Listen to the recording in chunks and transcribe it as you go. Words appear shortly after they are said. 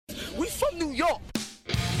from New York.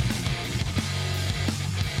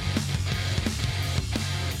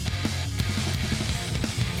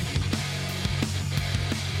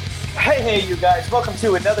 Hey, you guys. Welcome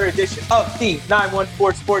to another edition of the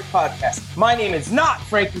 914 Sports Podcast. My name is not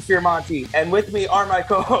Frankie Fiermonti, and with me are my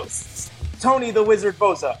co-hosts, Tony the Wizard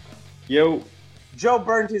Boza. Yo. Joe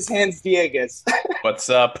burned his hands Diegas. What's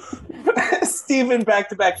up? Steven,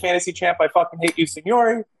 back-to-back fantasy champ. I fucking hate you,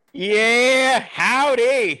 Signori. Yeah,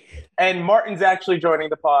 howdy. And Martin's actually joining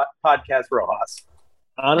the podcast, Rojas.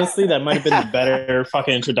 Honestly, that might have been the better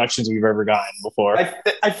fucking introductions we've ever gotten before.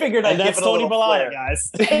 I figured I'd and that's give it a Tony little Balata,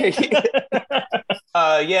 flair.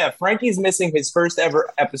 guys. Yeah, Frankie's missing his first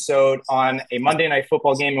ever episode on a Monday Night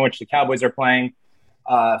Football game in which the Cowboys are playing.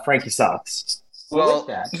 Frankie sucks. Well,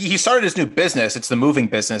 he started his new business. It's the moving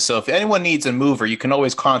business. So if anyone needs a mover, you can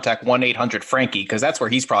always contact 1-800-FRANKIE because that's where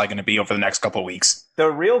he's probably going to be over the next couple of weeks.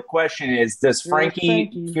 The real question is, does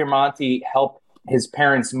Frankie Fiermonti help his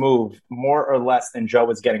parents move more or less than Joe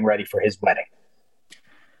was getting ready for his wedding?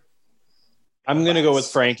 I'm going to go with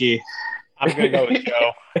Frankie. I'm going to go with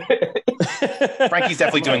Joe. Frankie's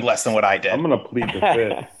definitely doing less than what I did. I'm going to plead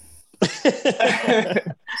the fifth.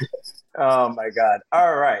 Oh, my God.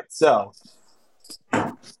 All right. So,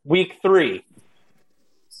 week 3.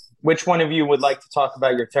 Which one of you would like to talk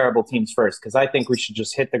about your terrible teams first? Because I think we should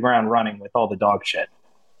just hit the ground running with all the dog shit.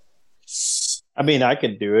 I mean, I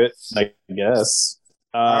could do it, I guess.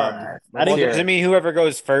 Right. I think Does it mean whoever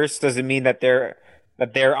goes first, does it mean that they're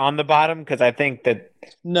on the bottom? Because I think that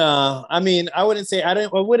no. I mean, I wouldn't say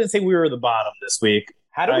we were the bottom this week.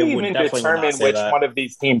 How do we even determine which one of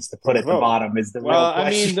these teams to put at the bottom is the real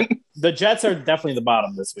question. I mean, the Jets are definitely the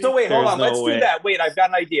bottom this week. So wait, hold on. Let's do that. Wait, I've got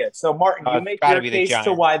an idea. So Martin, you make your case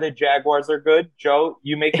to why the Jaguars are good. Joe,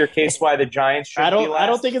 you make your case why the Giants should be last. I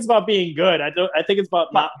don't think it's about being good. I think it's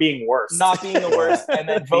about not being worse. Not being the worst. And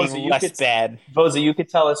then Boza, you could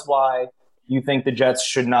tell us why you think the Jets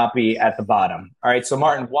should not be at the bottom. All right. So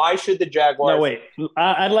Martin, why should the Jaguars? No, wait.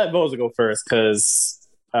 I'd let Boza go first because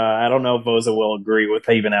I don't know if Boza will agree with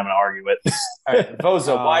even having to argue with. All right,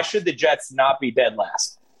 Boza, why should the Jets not be dead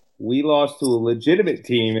last? We lost to a legitimate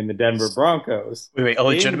team in the Denver Broncos. Wait, a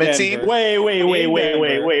legitimate team?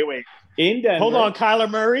 Wait. In Denver. Hold on, Kyler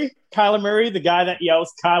Murray, the guy that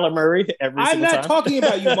yells Kyler Murray every single time. I'm not talking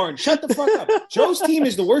about you, Martin. Shut the fuck up. Joe's team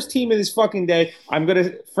is the worst team of this fucking day.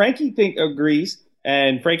 Frankie agrees,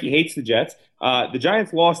 and Frankie hates the Jets. The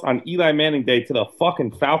Giants lost on Eli Manning Day to the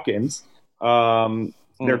fucking Falcons.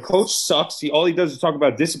 Their coach sucks. All he does is talk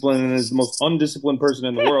about discipline and is the most undisciplined person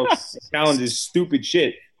in the world. Challenges stupid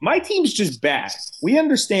shit. My team's just bad. We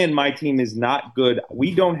understand my team is not good.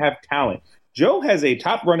 We don't have talent. Joe has a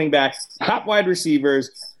top running back, top wide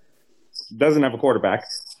receivers, doesn't have a quarterback,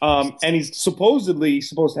 and he's supposedly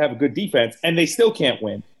supposed to have a good defense, and they still can't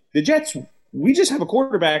win. The Jets, we just have a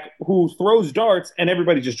quarterback who throws darts, and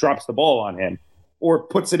everybody just drops the ball on him or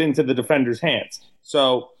puts it into the defender's hands.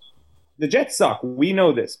 So the Jets suck. We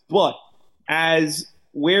know this. But as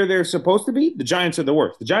where they're supposed to be, the Giants are the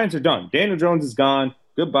worst. The Giants are done. Daniel Jones is gone.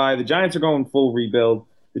 Goodbye. The Giants are going full rebuild.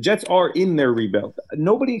 The Jets are in their rebuild.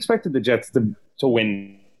 Nobody expected the Jets to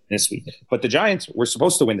win this week. But the Giants were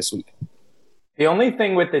supposed to win this week. The only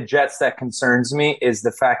thing with the Jets that concerns me is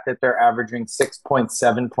the fact that they're averaging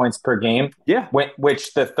 6.7 points per game. Yeah.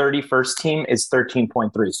 Which the 31st team is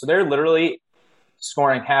 13.3. So they're literally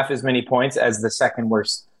scoring half as many points as the second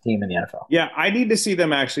worst team in the NFL. Yeah, I need to see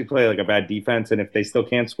them actually play like a bad defense, and if they still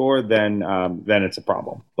can't score, then it's a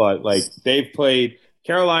problem. But like they've played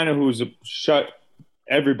Carolina, who's shut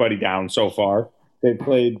everybody down so far. They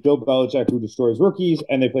played Bill Belichick, who destroys rookies,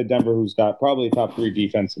 and they played Denver, who's got probably a top 3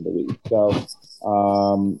 defense in the league. So,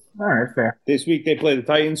 all right, fair. This week they play the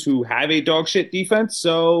Titans, who have a dog shit defense.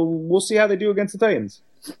 So we'll see how they do against the Titans.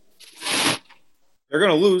 They're going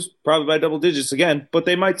to lose, probably by double digits again, but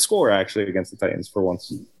they might score actually against the Titans for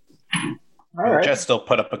once. All right. Just still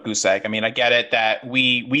put up a goose egg. I mean, I get it that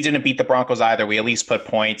we didn't beat the Broncos either. We at least put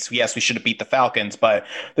points. Yes, we should have beat the Falcons, but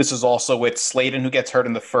this is also with Slayton, who gets hurt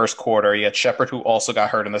in the first quarter. You had Shepard, who also got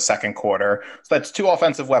hurt in the second quarter. So that's 2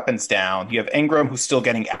 offensive weapons down. You have Ingram, who's still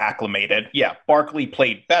getting acclimated. Yeah, Barkley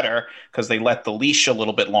played better because they let the leash a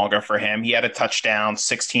little bit longer for him. He had a touchdown,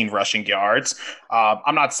 16 rushing yards.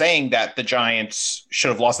 I'm not saying that the Giants should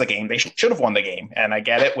have lost the game. They should have won the game. And I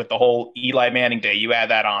get it with the whole Eli Manning Day. You add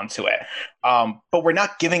that on to it. But we're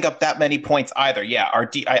not giving up that many points either. Yeah,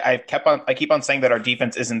 I keep on saying that our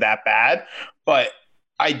defense isn't that bad, but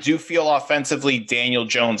I do feel offensively Daniel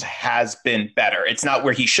Jones has been better. It's not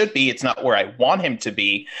where he should be. It's not where I want him to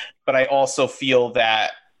be. But I also feel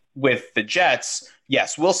that with the Jets,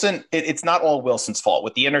 yes, Wilson, it's not all Wilson's fault.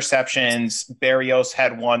 With the interceptions, Berrios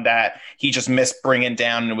had one that he just missed bringing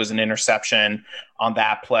down, and it was an interception on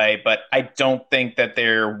that play. But I don't think that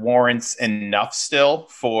there warrants enough still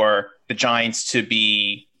for the Giants to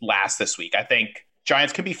be last this week. I think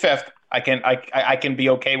Giants can be fifth. I can be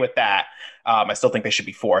okay with that. I still think they should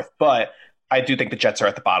be fourth, but I do think the Jets are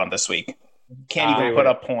at the bottom this week. Can't even put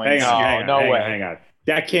up points. Hang on.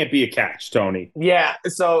 That can't be a catch, Tony. Yeah.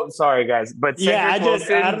 So sorry, guys, but I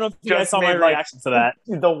don't know if you guys saw my reaction to that.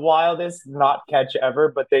 The wildest not catch ever,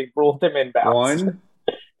 but they ruled him inbounds. One.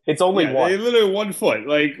 It's only one. They literally 1 foot.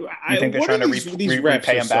 Like, I think they're trying to these refs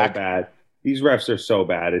repay are him so back. bad. These refs are so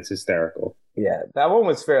bad. It's hysterical. Yeah, that one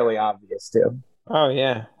was fairly obvious too. Oh,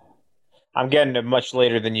 yeah. I'm getting it much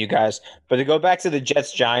later than you guys. But to go back to the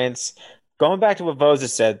Jets-Giants, going back to what Vosa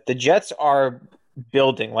said, the Jets are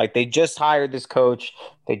building. Like, they just hired this coach.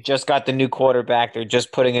 They just got the new quarterback. They're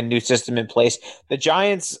just putting a new system in place. The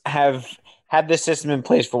Giants have had this system in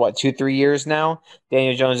place for, 2-3 years now?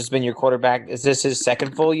 Daniel Jones has been your quarterback. Is this his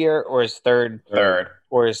second full year or his third? Third.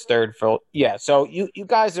 Or his third full? Yeah, so you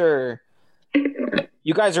guys are...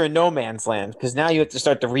 You guys are in no man's land because now you have to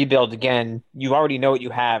start the rebuild again. You already know what you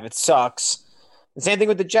have. It sucks. The same thing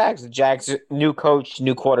with the Jags. The Jags, new coach,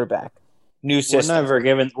 new quarterback, new system.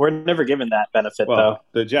 We're never given that benefit though.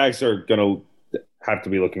 The Jags are gonna have to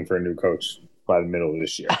be looking for a new coach by the middle of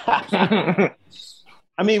this year. I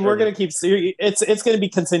mean, we're gonna keep. It's gonna be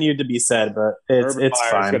continued to be said, but it's Urban it's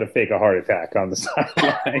Meyer's fine. gonna fake a heart attack on the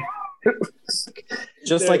sideline.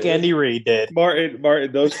 Just like Andy Reid did.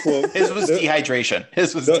 Martin, those quotes. His was dehydration.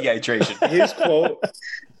 His quote.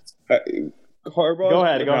 Harbaugh. Go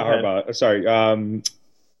ahead. Harbaugh. Sorry.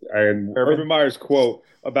 Urban Meyer's quote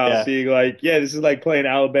about being like, "Yeah, this is like playing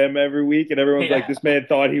Alabama every week," and everyone's like, "This man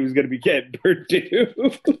thought he was going to be getting Purdue."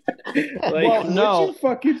 Well, no, what you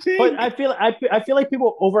fucking think? but I feel like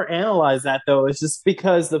people overanalyze that though. It's just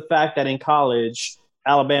because the fact that in college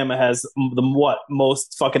Alabama has the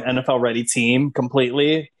most fucking NFL ready team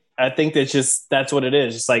completely. I think that's what it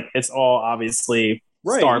is. Just like it's all obviously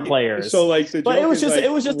star players. So like, but it was just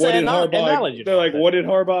an analogy. They're like, what did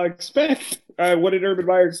Harbaugh expect? What did Urban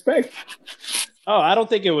Meyer expect? Oh, I don't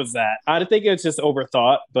think it was that. I think it's just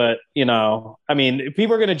overthought. But I mean,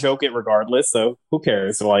 people are gonna joke it regardless. So who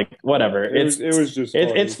cares? Like, whatever. It was just.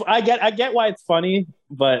 It's. I get why it's funny,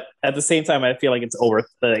 but at the same time, I feel like it's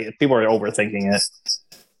people are overthinking it.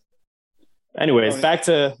 Anyways, back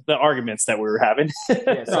to the arguments that we were having.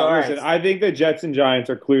 Listen, I think the Jets and Giants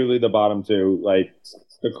are clearly the bottom two. Like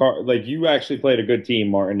you actually played a good team,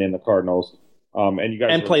 Martin, in the Cardinals. And you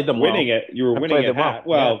guys played them winning well. it. You were winning it half.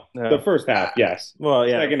 Well, the first half, yes. Well,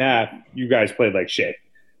 yeah. Second half, you guys played like shit.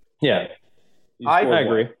 Yeah. I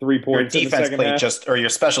agree. 3 points. Your defense played half? your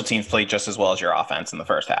special teams played just as well as your offense in the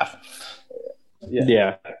first half.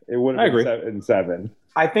 Yeah. It would have been 7-7.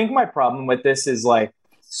 I think my problem with this is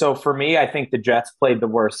so for me, I think the Jets played the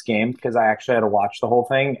worst game because I actually had to watch the whole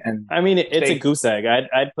thing. And I mean, it's a goose egg.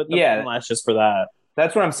 I'd put them on last just for that.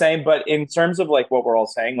 That's what I'm saying. But in terms of what we're all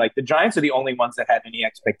saying, the Giants are the only ones that had any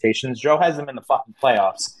expectations. Joe has them in the fucking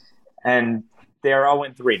playoffs, and they're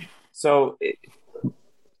 0-3. So,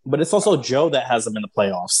 but it's also Joe that has them in the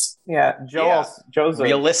playoffs. Yeah, Joe's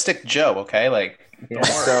realistic Joe. Okay,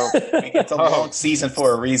 it's a long season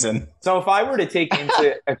for a reason. So if I were to take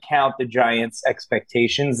into account the Giants'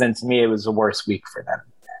 expectations, then to me it was the worst week for them.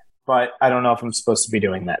 But I don't know if I'm supposed to be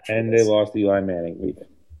doing that. And they lost Eli Manning week.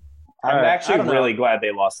 I'm actually really glad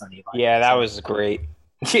they lost on Eli. Yeah, that was great.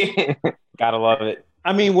 Gotta love it.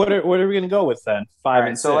 I mean, what are we gonna go with then? 5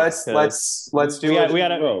 and 6. So let's do it. We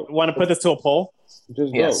gotta want to put this to a poll.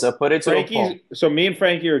 Just vote. So put it to a poll. So me and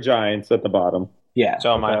Frankie are Giants at the bottom. Yeah.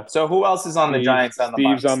 So am I. So who else is on the Giants on the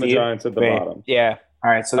bottom? Steve's on the Giants at the bottom. Yeah. All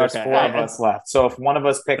right. So there's 4 of us left. So if one of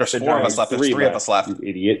us picks there's 4 of us left. There's 3 of us left. You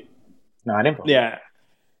idiot. No, I didn't. Yeah.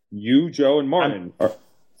 You, Joe, and Martin.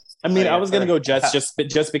 I mean, I was gonna go Jets just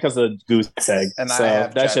because of the goose egg. And so I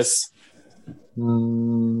have that's Jets.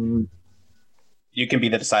 You can be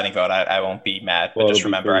the deciding vote. I won't be mad, but just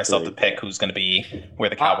remember, I still have to pick who's going to be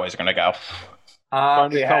where the Cowboys are going to go.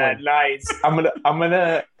 Yeah, nice. I'm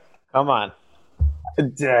gonna. Come on.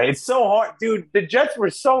 It's so hard, dude. The Jets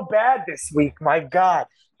were so bad this week. My God,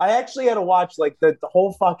 I actually had to watch the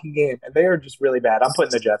whole fucking game, and they are just really bad. I'm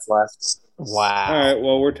putting the Jets last. Wow. All right.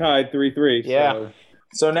 Well, we're tied 3-3. Yeah.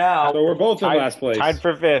 So now, we're both in last place. Tied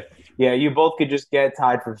for 5th. Yeah, you both could just get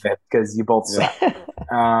tied for 5th because you both suck.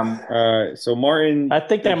 All right. So Martin, I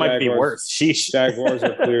think that might be worse. Sheesh. Jaguars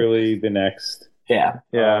are clearly the next. Yeah.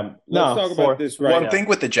 Let's talk about this right One thing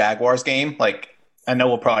with the Jaguars game, I know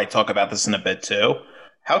we'll probably talk about this in a bit too,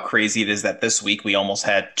 how crazy it is that this week we almost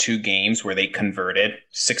had 2 games where they converted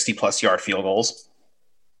 60-plus yard field goals.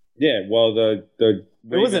 Yeah, well, the it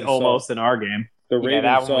wasn't almost in our game. The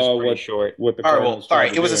Ravens saw what the Cardinals all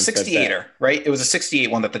right, it was a 68er, right? It was a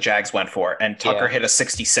 68 one that the Jags went for, and Tucker hit a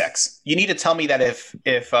 66. You need to tell me that if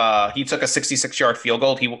he took a 66-yard field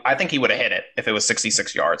goal, I think he would have hit it if it was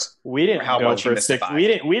 66 yards. We didn't go for 6. We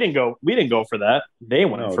didn't go for that. They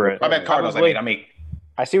went for it. I meant Cardinals.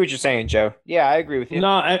 I see what you're saying, Joe. Yeah, I agree with you. No,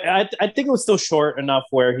 I think it was still short enough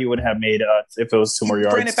where he would have made if it was 2 more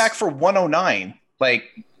yards. Ran it back for 109. Like.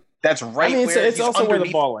 That's right. I mean, it's also where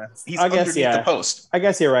the ball lands. He's underneath the post. I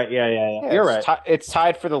guess you're right. Yeah. You're right. It's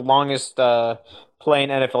tied for the longest play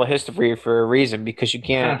in NFL history for a reason because you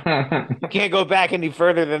can't go back any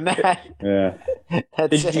further than that. Yeah.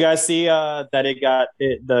 Did you guys see that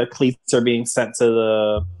the cleats are being sent to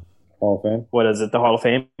the Hall of Fame? What is it? The Hall of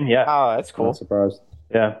Fame? Yeah. Oh, that's cool. I'm surprised.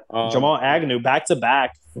 Yeah. Jamal Agnew back to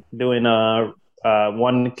back doing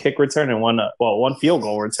one kick return and one field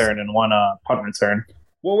goal return and one punt return.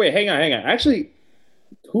 Well, wait, hang on. Actually,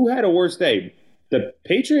 who had a worse day, the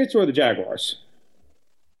Patriots or the Jaguars?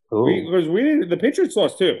 Because the Patriots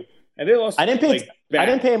lost too, and they lost. I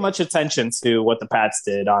didn't pay much attention to what the Pats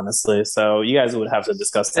did, honestly. So you guys would have to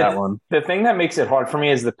discuss that one. The thing that makes it hard for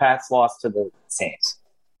me is the Pats lost to the Saints.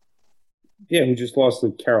 Yeah, who just lost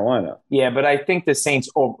to Carolina. Yeah, but I think the Saints,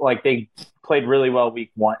 they played really well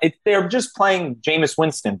week 1. They're just playing Jameis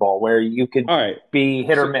Winston ball where you could be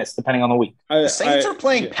hit or miss depending on the week. The Saints are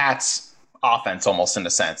playing Pat's offense almost in a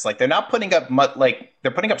sense. Like they're not putting up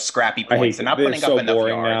they're putting up scrappy points. They're not putting up enough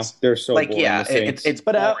yards. Now. They're so boring. Yeah, it's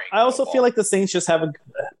but boring. I also feel like the Saints just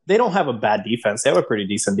they don't have a bad defense. They have a pretty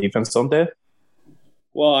decent defense, don't they?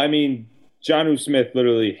 Well, I mean, Jonnu Smith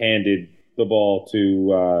literally handed the ball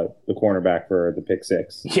to the cornerback for the pick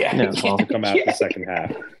 6. To come out the second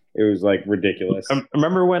half. It was like ridiculous.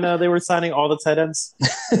 Remember when they were signing all the tight ends?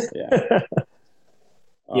 Yeah.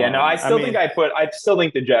 I still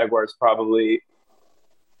think the Jaguars probably.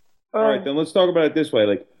 All right, then let's talk about it this way.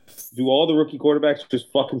 Like, do all the rookie quarterbacks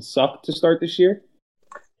just fucking suck to start this year?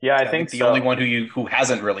 Yeah, I think the only one who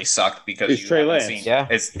hasn't really sucked because is Trey Lance.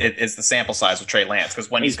 Is the sample size with Trey Lance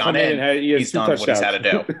because when he's gone he's done what he's had to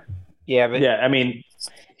do. I mean,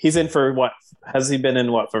 he's in for what? Has he been in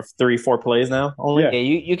for 3-4 plays now? Only? Yeah,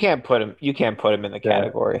 you can't put him. You can't put him in the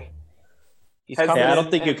category. I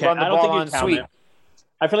don't think you can. I don't think you count it.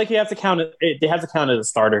 I feel like you have to count it. They have to count it as a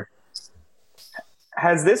starter.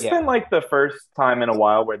 Has this been like the first time in a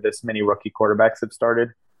while where this many rookie quarterbacks have started?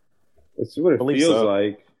 It's what it feels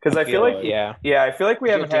like. Because I feel like I feel like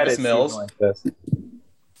we haven't had Davis Mills like this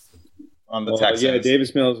on the Texans. Yeah,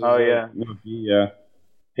 Davis Mills.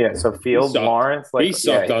 Yeah, so Fields, Lawrence, he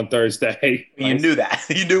sucked on Thursday. You knew that.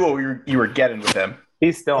 You knew what you were getting with him.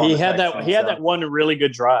 He's still. He had that one really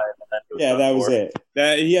good drive. That was it.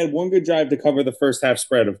 He had one good drive to cover the first half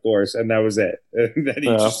spread, of course, and that was it. Then he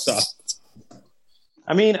just sucked.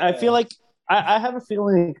 I mean, I feel like I have a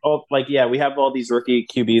feeling. We have all these rookie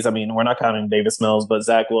QBs. I mean, we're not counting Davis Mills, but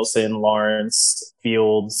Zach Wilson, Lawrence,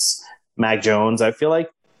 Fields, Mac Jones. I feel like.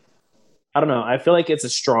 I don't know. I feel like it's a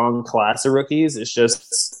strong class of rookies. It's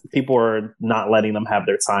just people are not letting them have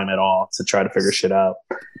their time at all to try to figure shit out.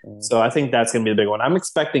 So I think that's going to be the big one. I'm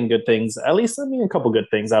expecting good things, at least a couple good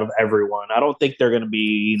things out of everyone. I don't think they're going to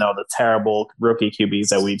be, the terrible rookie QBs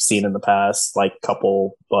that we've seen in the past,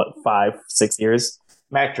 5-6 years.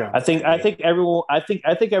 Mac Jones. I think everyone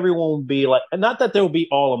will be like, not that there will be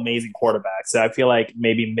all amazing quarterbacks. I feel like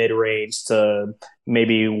maybe mid-range to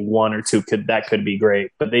maybe 1 or 2 could be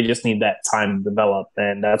great, but they just need that time to develop,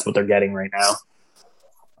 and that's what they're getting right now.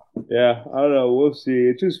 Yeah, I don't know. We'll see.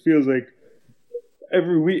 It just feels like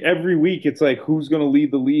every week it's like who's going to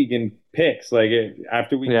lead the league in picks. Like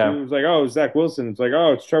after week 2, it was like, oh, it's Zach Wilson. It's like,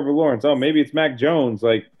 oh, it's Trevor Lawrence. Oh, maybe it's Mac Jones.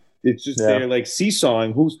 Like it's just they're like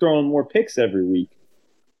seesawing who's throwing more picks every week.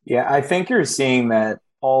 Yeah, I think you're seeing that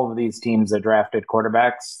all of these teams that drafted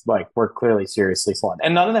quarterbacks, were clearly seriously flawed.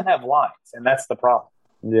 And none of them have lines, and that's the problem.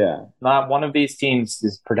 Yeah. Not one of these teams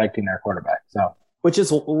is protecting their quarterback. So,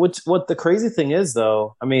 what the crazy thing is,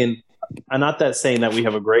 though, I mean, I'm not saying that we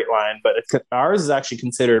have a great line, but ours is actually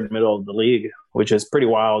considered middle of the league, which is pretty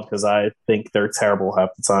wild because I think they're terrible half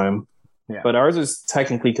the time. Yeah. But ours is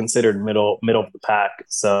technically considered middle of the pack.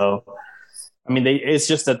 So, I mean, it's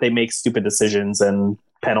just that they make stupid decisions and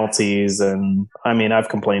penalties, and I mean, I've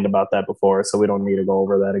complained about that before, so we don't need to go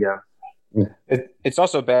over that again. It's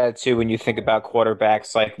also bad too when you think about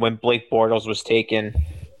quarterbacks, like when Blake Bortles was taken,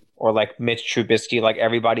 or like Mitch Trubisky. Like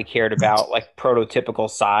everybody cared about prototypical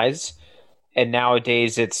size, and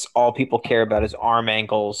nowadays it's all people care about is arm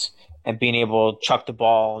angles and being able to chuck the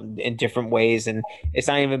ball in different ways. And it's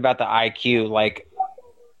not even about the IQ. Like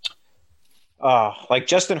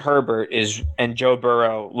Justin Herbert and Joe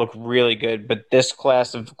Burrow look really good, but this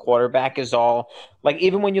class of quarterback is all like,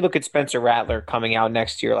 even when you look at Spencer Rattler coming out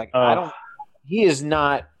next year, like he is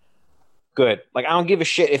not good. Like, I don't give a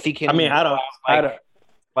shit if he can. I mean, I don't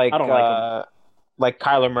like him. Like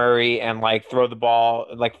Kyler Murray and like throw the ball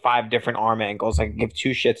like 5 different arm angles. I give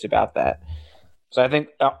 2 shits about that. So I think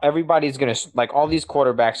everybody's going to, like, all these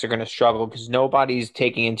quarterbacks are going to struggle because nobody's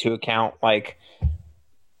taking into account like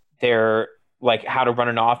their, like, how to run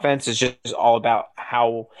an offense. Is just all about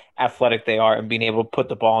how athletic they are and being able to put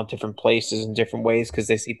the ball in different places in different ways because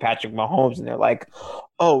they see Patrick Mahomes and they're like,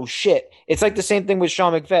 oh shit. It's like the same thing with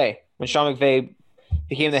Sean McVay. When Sean McVay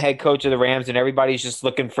became the head coach of the Rams and everybody's just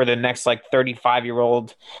looking for the next like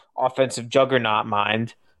 35-year-old offensive juggernaut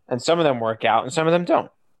mind, and some of them work out and some of them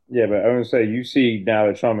don't. Yeah, but I'm going to say, you see now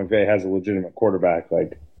that Sean McVay has a legitimate quarterback,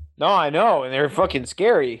 like. No, I know, and they're fucking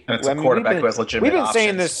scary. And it's a quarterback who has legitimate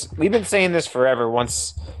options. We've been saying this forever.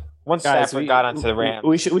 Once Stafford got onto the Rams,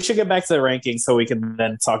 we should get back to the rankings so we can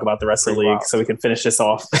then talk about the rest of the league. So we can finish this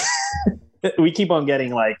off. We keep on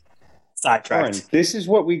getting like sidetracked. Martin, this is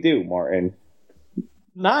what we do, Martin.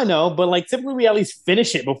 No, I know, but like typically we at least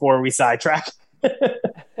finish it before we sidetrack.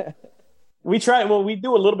 We try. Well, we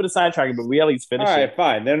do a little bit of sidetracking, but we at least finish it. All right,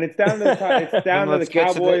 fine. Then it's down to the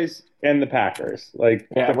Cowboys and the Packers. Like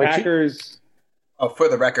the Packers. Oh, for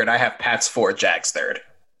the record, I have Pats 4, Jags 3rd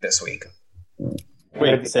this week.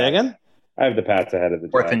 Wait, say again? I have the Pats ahead of the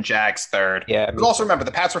Jags. 4th and Jags 3rd. Yeah. But also remember,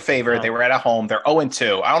 the Pats were favored. Oh. They were at home. They're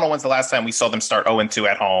 0-2. I don't know when's the last time we saw them start 0-2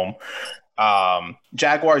 at home.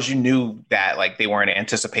 Jaguars, you knew that like they weren't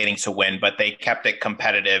anticipating to win, but they kept it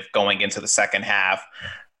competitive going into the second half.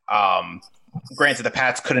 Granted, the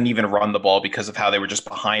Pats couldn't even run the ball because of how they were just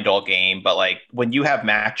behind all game. But like when you have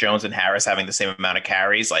Mac Jones and Harris having the same amount of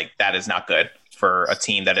carries, like that is not good for a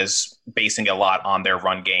team that is basing a lot on their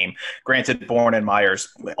run game. Granted, Bourne and Myers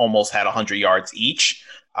almost had 100 yards each.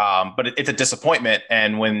 But it's a disappointment.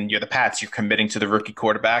 And when you're the Pats, you're committing to the rookie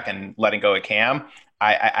quarterback and letting go of Cam.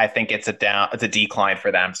 I think it's a decline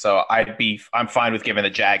for them. So I'm fine with giving the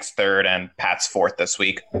Jags 3rd and Pats 4th this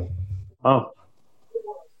week. Oh.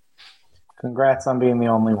 Congrats on being the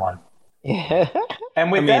only one. Yeah.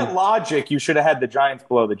 And with that logic, you should have had the Giants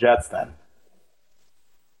below the Jets then.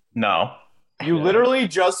 No. You literally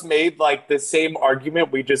just made like the same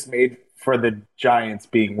argument we just made for the Giants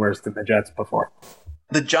being worse than the Jets before.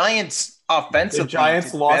 The Giants offensively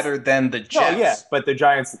lost better than the Jets. No, yeah, but the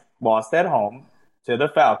Giants lost at home to the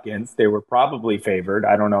Falcons. They were probably favored.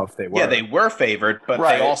 I don't know if they were. Yeah, they were favored, but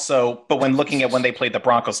they also. But when looking at when they played the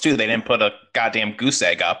Broncos too, they didn't put a goddamn goose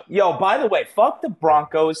egg up. Yo, by the way, fuck the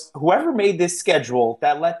Broncos. Whoever made this schedule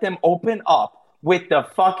that let them open up with the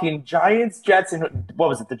fucking Giants, Jets, and what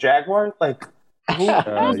was it, the Jaguars? Like,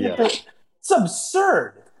 it's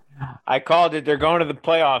absurd. I called it. They're going to the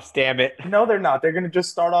playoffs. Damn it! No, they're not. They're going to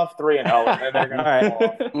just start off 3-0, and then they're going to fall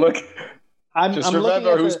off. Look. I'm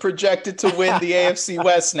remember who's projected to win the AFC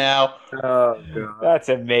West now. Oh, God. That's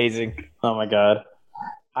amazing. Oh, my God.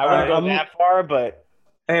 I wouldn't go that far, but...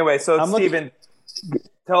 Anyway, so Steven,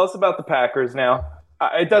 tell us about the Packers now.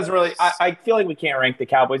 It doesn't really... I feel like we can't rank the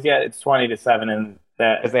Cowboys yet. It's 20-7 and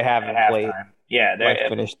that... Because they haven't played. Yeah, they're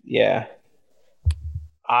finished. Yeah.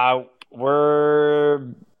 I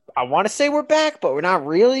want to say we're back, but we're not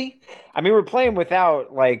really. I mean, we're playing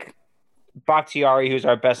without, like... Bakhtiari, who's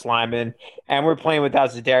our best lineman, and we're playing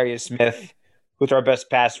without Zadarius Smith, who's our best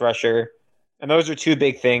pass rusher. And those are 2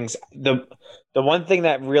 big things. The one thing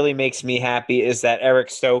that really makes me happy is that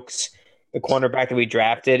Eric Stokes, the cornerback that we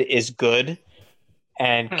drafted, is good.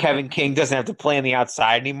 And Kevin King doesn't have to play on the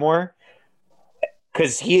outside anymore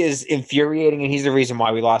because he is infuriating, and he's the reason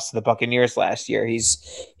why we lost to the Buccaneers last year. He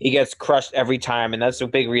gets crushed every time, and that's a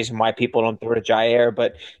big reason why people don't throw to Jair.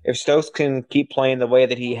 But if Stokes can keep playing the way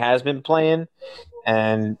that he has been playing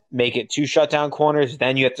and make it 2 shutdown corners,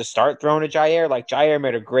 then you have to start throwing to Jair. Like, Jair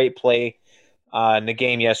made a great play in the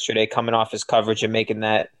game yesterday, coming off his coverage and making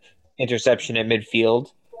that interception at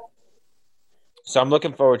midfield. So I'm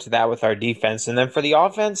looking forward to that with our defense. And then for the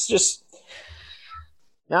offense,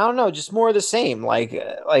 I don't know, just more of the same. Like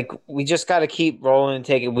we just got to keep rolling and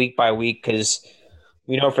take it week by week because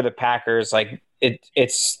we know for the Packers, like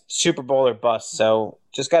it's Super Bowl or bust. So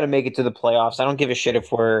just got to make it to the playoffs. I don't give a shit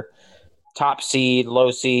if we're top seed,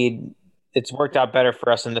 low seed. It's worked out better for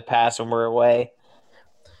us in the past when we're away.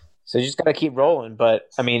 So you just got to keep rolling. But,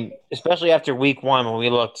 I mean, especially after week 1 when we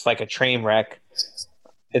looked like a train wreck,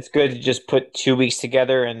 it's good to just put 2 weeks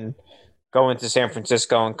together and go into San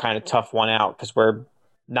Francisco and kind of tough one out because we're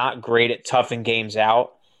not great at toughing games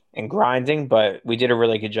out. and grinding, but we did a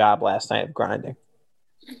really good job last night of grinding.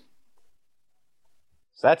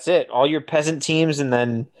 So that's it. All your peasant teams and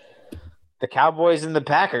then the Cowboys and the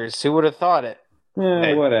Packers. Who would have thought it?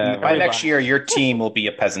 Yeah, whatever. By next year, your team will be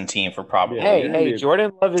a peasant team for probably. Hey,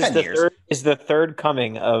 Jordan Love is 10 years. is the third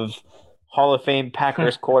coming of Hall of Fame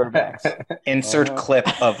Packers quarterbacks. Insert clip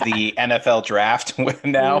of the NFL draft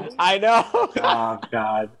now. I know. Oh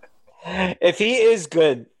God. If he is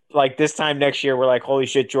good, like this time next year, we're like, holy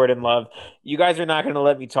shit, Jordan Love. You guys are not going to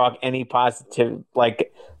let me talk any positive,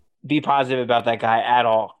 like, be positive about that guy at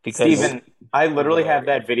all. Because Steven, I literally have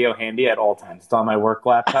that video handy at all times. It's on my work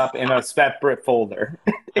laptop in a separate folder.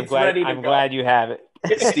 I'm glad you have it.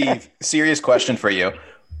 Steve, serious question for you.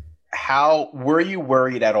 How were you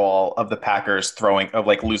worried at all of the Packers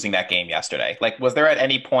losing that game yesterday? Like, was there at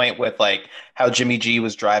any point with like how Jimmy G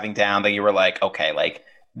was driving down that you were like, okay, like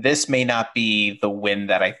this may not be the win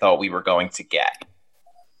that I thought we were going to get?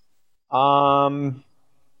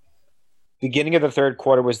 Beginning of the third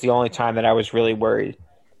quarter was the only time that I was really worried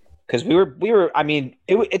because we were. I mean,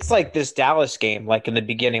 it's like this Dallas game, like in the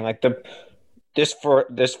beginning, like this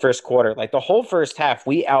first quarter, like the whole first half,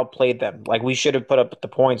 we outplayed them. Like we should have put up the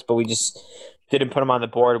points, but we just didn't put them on the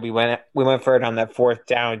board. We went for it on that fourth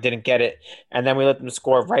down, didn't get it, and then we let them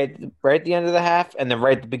score right at the end of the half, and then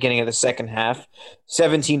right at the beginning of the second half,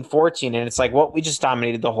 17-14, and it's like, well, we just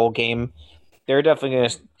dominated the whole game. They're definitely going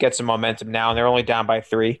to get some momentum now, and they're only down by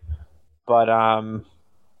 3. But Aaron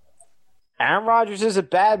Rodgers is a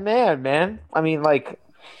bad man. I mean, like,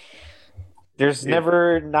 there's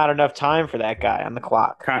never not enough time for that guy on the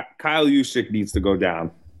clock. Kyle Juszczyk needs to go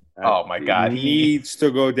down. Oh, my God. He needs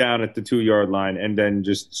to go down at the 2-yard line and then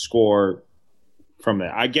just score from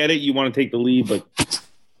there. I get it. You want to take the lead, but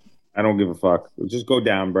I don't give a fuck. Just go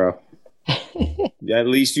down, bro. At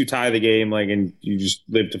least you tie the game, and you just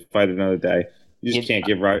live to fight another day. You just can't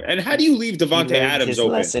give right. And how do you leave Davante Adams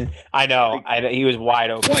open? Lesson. I know. He was wide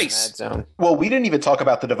open twice. In that zone. Well, we didn't even talk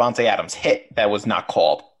about the Davante Adams hit that was not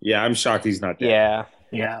called. Yeah, I'm shocked he's not there.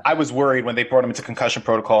 Yeah. I was worried when they brought him into concussion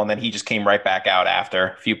protocol, and then he just came right back out after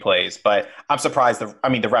a few plays. But I'm surprised. The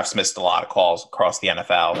refs missed a lot of calls across the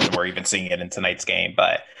NFL, and we're even seeing it in tonight's game.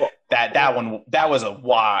 But that one, that was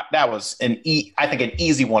an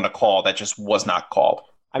easy one to call that just was not called.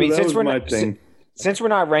 I mean, since we're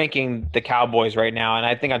not ranking the Cowboys right now, and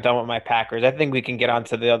I think I'm done with my Packers, I think we can get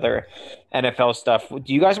onto the other NFL stuff.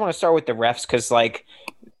 Do you guys want to start with the refs? Because, like,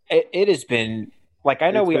 it has been, like,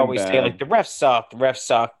 I know we always say, like, the refs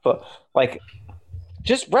suck, but, like,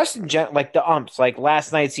 just refs in general, like, the umps, like,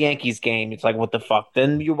 last night's Yankees game, it's like, what the fuck?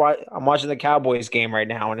 Then I'm watching the Cowboys game right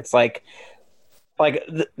now, and it's like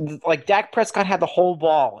Dak Prescott had the whole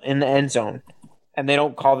ball in the end zone, and they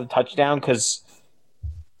don't call the touchdown because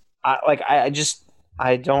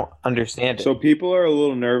I don't understand it. So people are a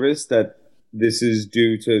little nervous that this is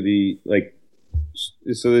due to the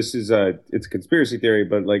so this is it's a conspiracy theory,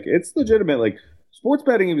 but like it's legitimate. Like sports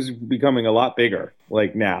betting is becoming a lot bigger.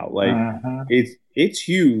 Like now, it's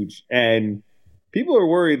huge, and people are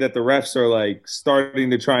worried that the refs are like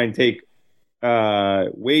starting to try and take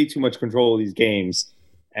way too much control of these games,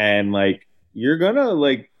 and like you're gonna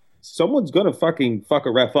someone's gonna fucking fuck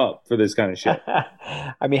a ref up for this kind of shit.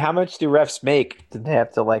 I mean, how much do refs make? Do they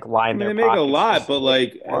have to line their they pockets? make a lot, but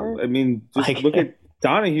look at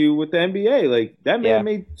Donahue with the NBA. Like that man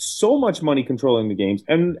made so much money controlling the games,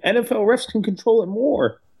 and NFL refs can control it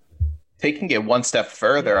more. Taking it one step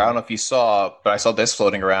further, I don't know if you saw, but I saw this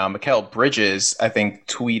floating around. Mikal Bridges, I think,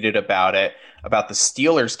 tweeted about the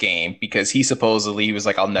Steelers game because he was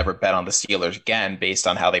like, I'll never bet on the Steelers again based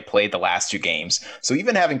on how they played the last 2 games. So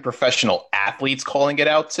even having professional athletes calling it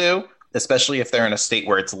out too, especially if they're in a state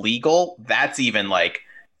where it's legal, that's even like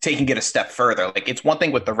taking it a step further. Like it's one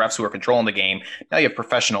thing with the refs who are controlling the game. Now you have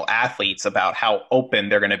professional athletes about how open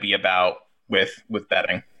they're going to be about with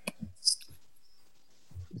betting.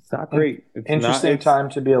 It's not great. Interesting time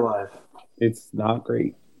to be alive. It's not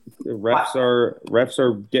great. Refs are.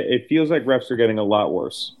 It feels like refs are getting a lot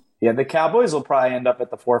worse. Yeah, the Cowboys will probably end up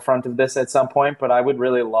at the forefront of this at some point, but I would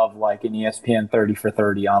really love like an ESPN 30 for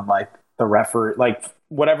 30 on like the referee, like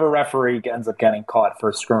whatever referee ends up getting caught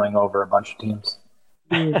for screwing over a bunch of teams.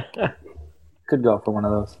 Could go for one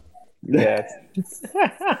of those. Yeah.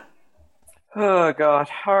 Oh God!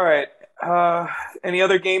 All right. Any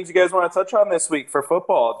other games you guys want to touch on this week for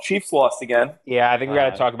football? Chiefs lost again. Yeah, I think we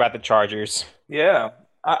got to talk about the Chargers. Yeah.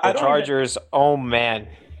 The Chargers, oh man.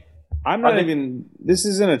 I'm not even. This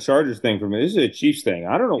isn't a Chargers thing for me. This is a Chiefs thing.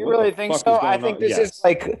 I don't know. You what really the think fuck so? is going I think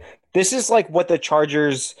on. this is like what the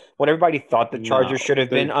Chargers, what everybody thought the Chargers should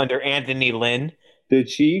have been under Anthony Lynn. The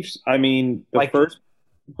Chiefs. I mean, the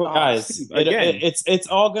Guys, it's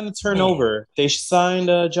all going to turn over. They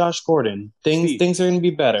signed Josh Gordon. Things are going to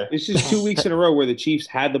be better. It's just 2 weeks in a row where the Chiefs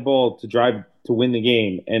had the ball to drive to win the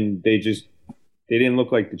game, and they didn't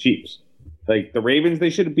look like the Chiefs. Like the Ravens, they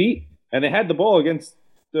should have beat, and they had the ball against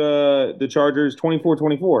the Chargers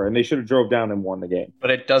 24-24, and they should have drove down and won the game.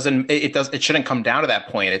 But it shouldn't come down to that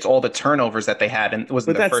point. It's all the turnovers that they had, and it was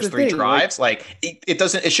in the first three drives.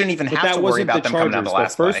 It shouldn't even have to worry about them coming down the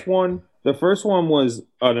last play. The first one was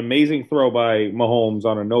an amazing throw by Mahomes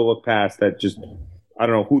on a no-look pass that just, I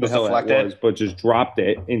don't know who the hell it was, but just dropped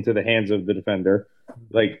it into the hands of the defender.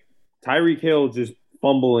 Like, Tyreek Hill just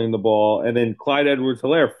fumbling the ball, and then Clyde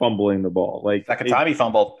Edwards-Helaire fumbling the ball. Like, second time he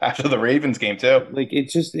fumbled after the Ravens game, too. Like,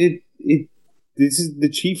 the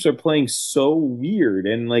Chiefs are playing so weird,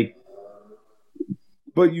 and, like,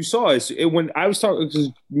 but you saw when I was talking,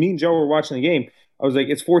 because me and Joe were watching the game, I was like,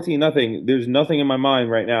 it's 14-0. There's nothing in my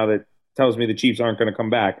mind right now that tells me the Chiefs aren't going to come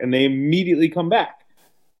back, and they immediately come back,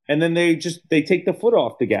 and then they take the foot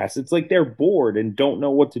off the gas. It's like they're bored and don't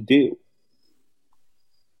know what to do.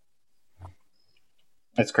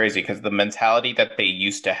 It's crazy because the mentality that they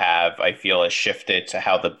used to have, I feel, has shifted to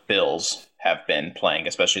how the Bills have been playing,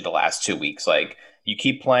 especially the last 2 weeks. Like, you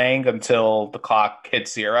keep playing until the clock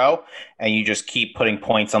hits 0, and you just keep putting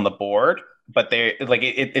points on the board. But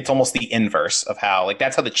it's almost the inverse of how, like,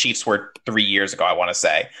 that's how the Chiefs were 3 years ago, I want to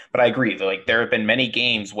say. But I agree, like, there have been many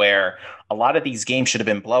games where a lot of these games should have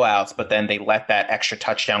been blowouts, but then they let that extra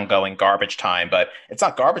touchdown go in garbage time. But it's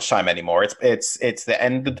not garbage time anymore. It's the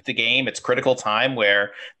end of the game. It's critical time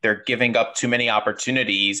where they're giving up too many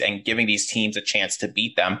opportunities and giving these teams a chance to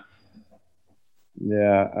beat them.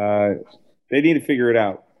 Yeah, they need to figure it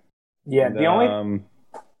out. Yeah, and,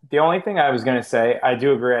 the only thing I was going to say, I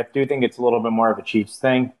do agree. I do think it's a little bit more of a Chiefs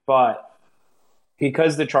thing, but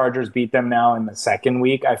because the Chargers beat them now in the second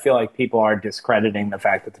week, I feel like people are discrediting the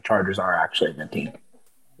fact that the Chargers are actually a good team.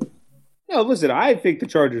 No, listen, I think the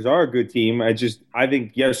Chargers are a good team. I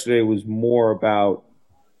think yesterday was more about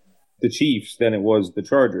the Chiefs than it was the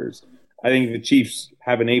Chargers. I think the Chiefs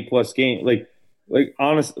have an A+ game. Like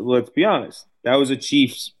honest, let's be honest. That was a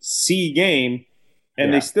Chiefs C game,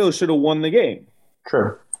 and they still should have won the game.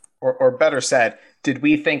 True. Or better said, did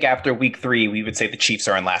we think after week 3 we would say the Chiefs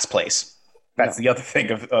are in last place? That's the other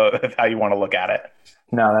thing of how you want to look at it.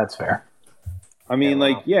 No, that's fair. I mean,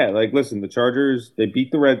 listen, the Chargers, they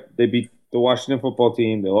beat the Washington football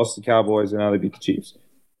team, they lost the Cowboys, and now they beat the Chiefs.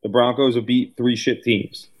 The Broncos have beat 3 shit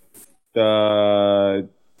teams. You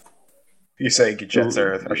say Jets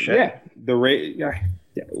are shit? Yeah.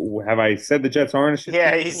 Have I said the Jets aren't a shit team?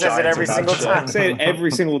 Yeah, he says it every single time. I say it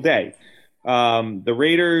every single day. The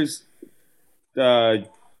Raiders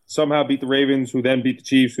somehow beat the Ravens, who then beat the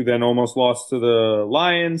Chiefs, who then almost lost to the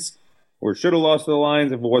Lions, or should have lost to the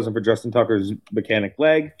Lions if it wasn't for Justin Tucker's mechanic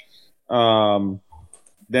leg. Then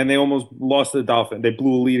they almost lost to the Dolphins. They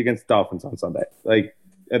blew a lead against the Dolphins on Sunday,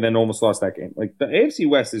 and then almost lost that game. Like, the AFC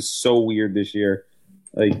West is so weird this year.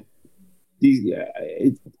 Like,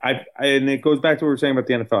 and it goes back to what we were saying about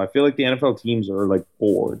the NFL. I feel like the NFL teams are like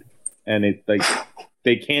bored, and it's like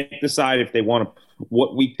they can't decide if they want to,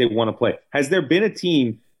 what week they want to play. Has there been a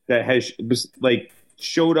team that has like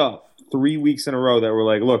showed up 3 weeks in a row that were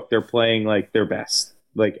like, look, they're playing like their best,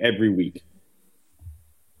 like every week?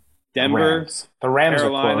 Denver, the Rams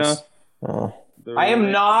Carolina. Are close. I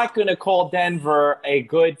am not going to call Denver a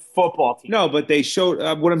good football team. No, but they showed.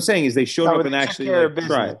 What I'm saying is they showed up and actually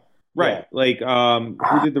tried. Right. Yeah. Like,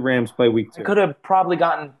 who did the Rams play week 2? I could have probably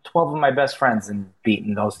gotten 12 of my best friends and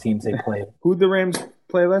beaten those teams they played. Who did the Rams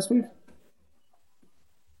play last week?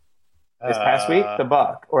 This past week? The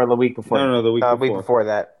Buck, or the week before? No, the week before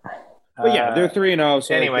that. But yeah, they're 3-0.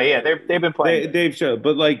 So anyway, they've been playing. They've showed,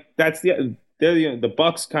 but like they're the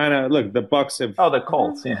Bucks kind of look. The Bucks have. Oh, the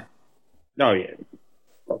Colts, yeah. Oh yeah.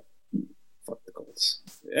 Fuck the Colts.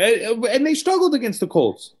 And they struggled against the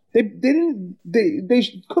Colts. They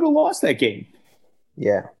could have lost that game.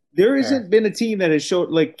 Yeah. There hasn't been a team that has showed,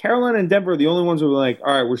 like, Carolina and Denver are the only ones who are like,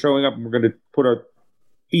 all right, we're showing up and we're going to put our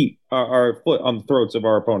foot on the throats of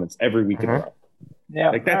our opponents every week in a row. Yeah.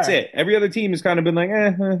 Like, that's it. Every other team has kind of been like,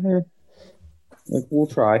 like, we'll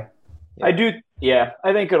try. Yeah.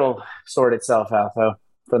 I think it'll sort itself out, though,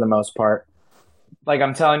 for the most part. Like,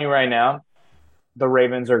 I'm telling you right now, the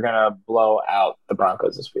Ravens are going to blow out the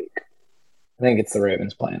Broncos this week. I think it's the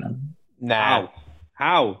Ravens playing them. Nah.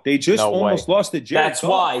 How? They just almost lost to Jared That's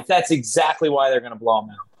why. That's exactly why they're going to blow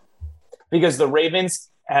them out. Because the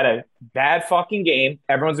Ravens had a bad fucking game.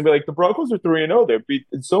 Everyone's going to be like, the Broncos are 3-0. They've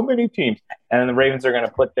beaten so many teams. And then the Ravens are going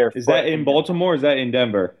to put their Is that in Baltimore or is that in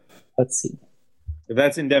Denver? Let's see. If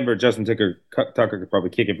that's in Denver, Justin Tucker could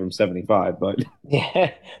probably kick it from 75. But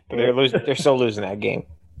Yeah, but they're still losing that game.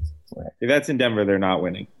 if that's in Denver, they're not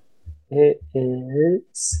winning.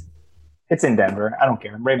 It's in Denver. I don't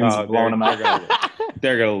care. Ravens are blowing them out.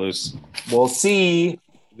 They're gonna lose. We'll see.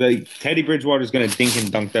 Teddy Bridgewater is gonna dink and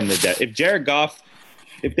dunk them to death.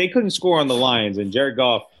 If they couldn't score on the Lions and Jared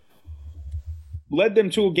Goff led them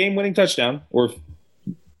to a game-winning touchdown,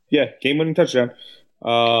 game-winning touchdown,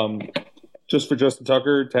 just for Justin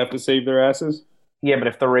Tucker to have to save their asses. Yeah, but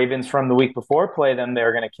if the Ravens from the week before play them,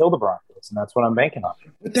 they're going to kill the Broncos, and that's what I'm banking on.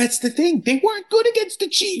 But that's the thing. They weren't good against the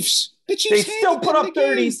Chiefs. The Chiefs they still put up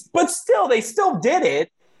 30s, but still, they still did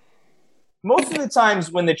it. Most of the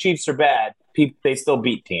times when the Chiefs are bad, they still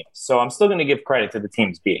beat teams. So I'm still going to give credit to the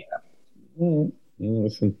teams beating them.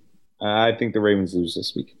 Listen, I think the Ravens lose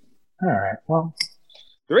this week. All right. Well,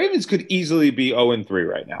 the Ravens could easily be 0-3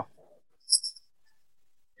 right now.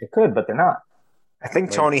 They could, but they're not. I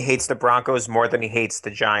think Tony hates the Broncos more than he hates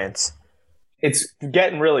the Giants. It's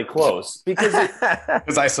getting really close because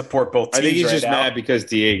I support both teams. I think he's right just now. mad because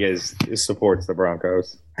Dieguez supports the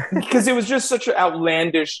Broncos. Because it was just such an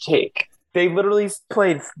outlandish take. They literally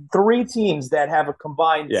played 3 teams that have a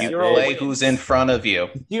combined 0 play wins. who's in front of you.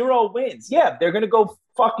 0 wins. Yeah, they're going to go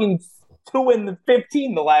fucking 2-15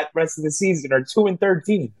 the rest of the season, or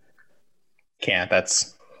 2-13. Can't.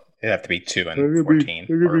 It'd have to be 2-14.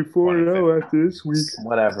 They're gonna be 4-0 after this week.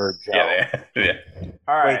 Whatever, Joe. Yeah.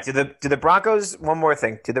 All right. Wait, do the Broncos? One more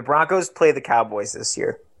thing. Do the Broncos play the Cowboys this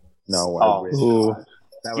year? No.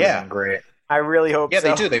 That would have been great. I really hope. Yeah, so.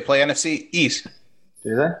 they do. They play NFC East.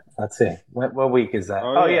 Do they? Let's see. What week is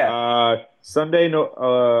that? Sunday,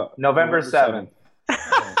 November 7th.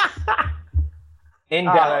 In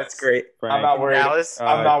Dallas. That's great. I'm not worried. Dallas?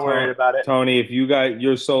 I'm not worried about it. Tony,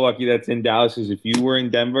 you're so lucky that's in Dallas. Because if you were in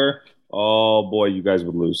Denver, oh boy, you guys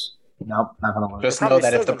would lose. Nope, not gonna lose. Just know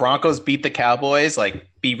that if the Broncos beat the Cowboys,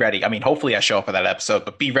 be ready. I mean, hopefully I show up for that episode,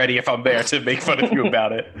 but be ready if I'm there to make fun of you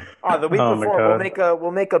about it. The week before,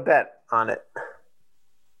 we'll make a bet on it.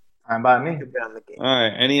 Fine by me. All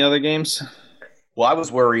right. Any other games? Well, I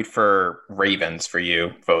was worried for Ravens for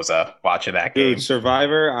you, Foza, watching that game. Dude,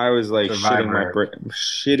 Survivor, I was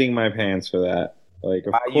shitting my pants for that.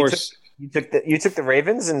 Of course. You took the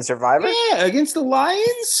Ravens in Survivor? Yeah, against the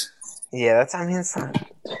Lions? Yeah, it's not.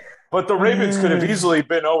 But the Ravens could have easily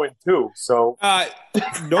been 0-2. So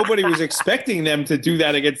nobody was expecting them to do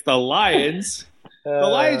that against the Lions.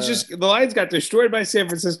 The Lions got destroyed by San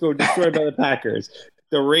Francisco, destroyed by the Packers.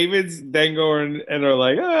 The Ravens then go and are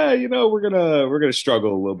like, we're gonna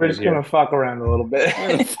struggle a little bit. We're just gonna fuck around a little bit. We're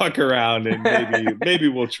gonna fuck around and maybe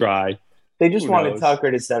we'll try. They just wanted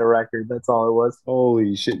Tucker to set a record. That's all it was.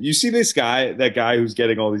 Holy shit! You see that guy who's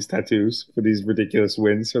getting all these tattoos for these ridiculous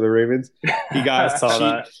wins for the Ravens? He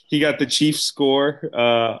got he got the Chiefs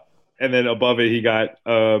score. And then above it, he got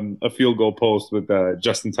a field goal post with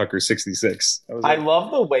Justin Tucker 66. I love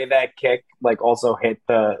the way that kick also hit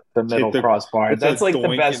the middle crossbar. That's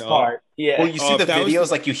the best part. Yeah. Well, you see the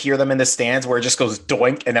videos, you hear them in the stands where it just goes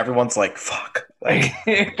doink, and everyone's like, "Fuck!"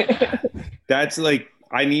 That's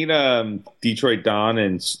I need Detroit Don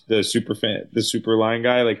and the super line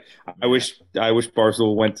guy. I wish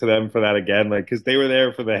Barstool went to them for that again, because they were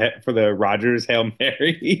there for the Rodgers Hail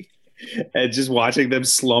Mary. And just watching them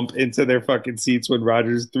slump into their fucking seats when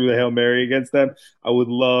Rodgers threw the Hail Mary against them. I would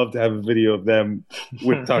love to have a video of them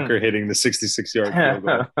with Tucker hitting the 66-yard field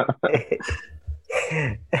goal.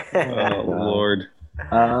 Oh, Lord.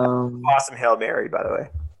 Awesome Hail Mary, by the way.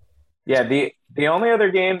 Yeah, the only other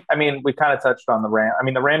game, we kind of touched on the Rams.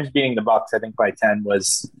 The Rams beating the Bucs, I think, by 10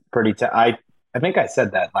 was pretty I think I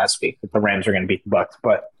said that last week, that the Rams are going to beat the Bucs.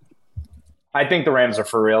 But I think the Rams are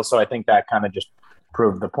for real, so I think that kind of just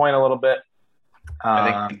proved the point a little bit.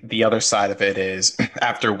 I think the other side of it is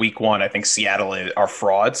after week 1, I think Seattle are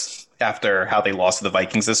frauds after how they lost to the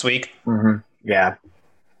Vikings this week. Mm-hmm. Yeah.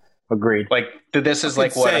 Agreed. This is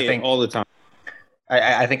what I think all the time.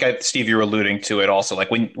 I think, Steve, you're alluding to it also.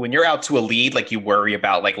 When you're out to a lead, you worry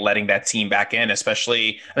about letting that team back in,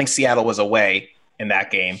 especially I think Seattle was away in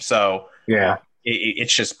that game. So yeah,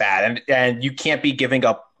 it's just bad. And you can't be giving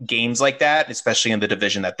up games like that, especially in the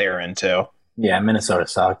division that they're in too. Yeah, Minnesota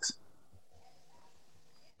sucks.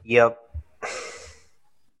 Yep.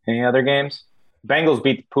 Any other games? Bengals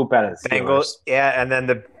beat the poop out of the Steelers. Bengals, yeah, and then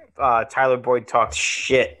the Tyler Boyd talked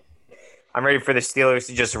shit. I'm ready for the Steelers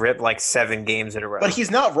to just rip 7 games in a row. But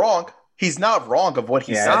he's not wrong. He's not wrong of what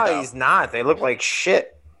he said. No, he's not. They look like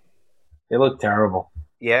shit. They look terrible.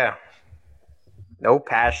 Yeah. No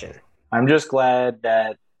passion. I'm just glad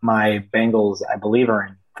that my Bengals, I believe, are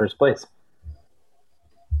in first place.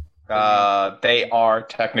 They are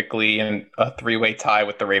technically in a 3-way tie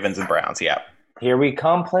with the Ravens and Browns. Yeah. Here we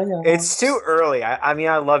come, playoffs. It's too early. I mean,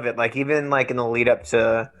 I love it. Like, even like in the lead up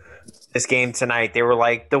to this game tonight, they were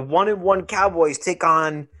like, the 1-1 Cowboys take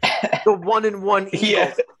on the 1-1 Eagles.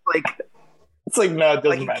 Yeah. Like, it's like, no, it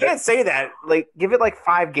doesn't you matter. can't say that. Like, give it like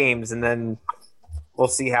 5 games, and then we'll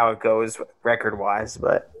see how it goes record wise.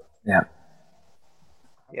 But Yeah.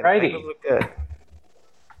 the Righty. Bengals look good.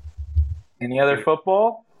 Any other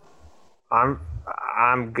football?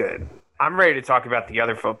 I'm good. I'm ready to talk about the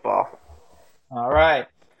other football. All right.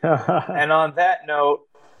 And on that note,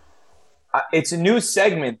 it's a new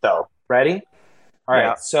segment, though. Ready? All right.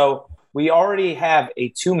 Yeah. So we already have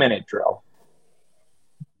a 2-minute drill.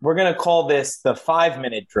 We're going to call this the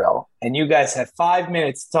 5-minute drill. And you guys have 5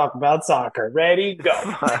 minutes to talk about soccer. Ready? Go.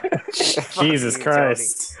 Jesus Fuck you,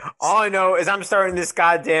 Christ. Tony. All I know is I'm starting this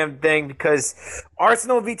goddamn thing because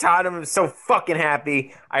Arsenal v Tottenham. I'm so fucking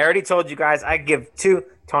happy. I already told you guys I give 2.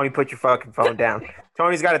 Tony, put your fucking phone down.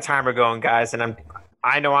 Tony's got a timer going, guys, and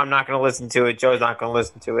I know I'm not going to listen to it. Joe's not going to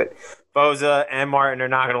listen to it. Boza and Martin are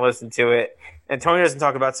not going to listen to it. And Tony doesn't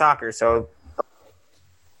talk about soccer, so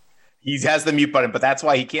He has the mute button, but that's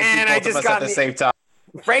why he can't And do I both just of us got at the me- same time.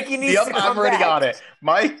 Frankie needs Yep, to I've come already back. got it.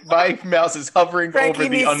 My mouse is hovering Frankie over the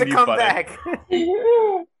needs to unmute come button. back.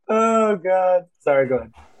 Oh, God. Sorry, go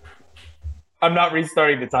ahead. I'm not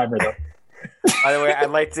restarting the timer, though. By the way,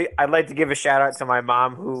 I'd like to give a shout out to my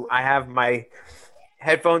mom, who I have my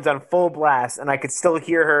headphones on full blast, and I could still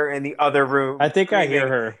hear her in the other room. I think I hear screaming,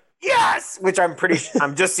 her. Yes, which I'm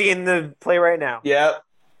just seeing the play right now. Yep.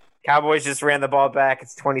 Cowboys just ran the ball back.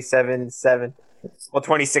 It's 27-7. Well,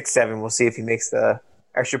 26-7. We'll see if he makes the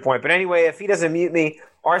extra point. But anyway, if he doesn't mute me,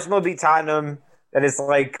 Arsenal beat Tottenham. That is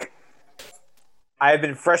like, I have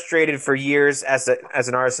been frustrated for years as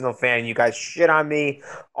an Arsenal fan. You guys shit on me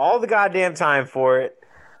all the goddamn time for it.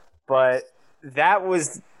 But that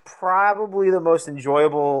was probably the most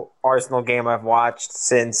enjoyable Arsenal game I've watched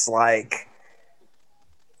since like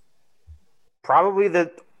probably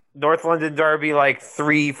the North London Derby like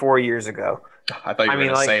 3-4 years ago. I thought you were going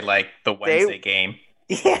to like, say like the Wednesday game.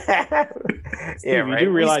 Yeah. Steve, you do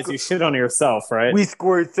realize you shit on yourself, right? We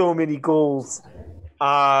scored so many goals.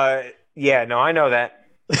 Yeah, no, I know that.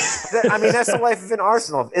 I mean, that's the life of an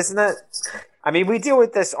Arsenal, isn't that? I mean, we deal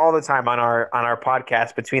with this all the time on our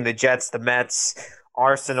podcast between the Jets, the Mets,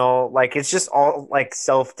 Arsenal. Like, it's just all like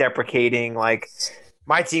self-deprecating. Like,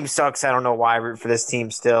 my team sucks. I don't know why I root for this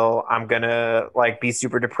team still. I'm gonna like be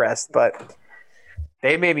super depressed, but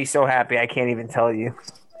they made me so happy. I can't even tell you.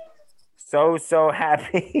 So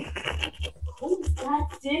happy. Who's that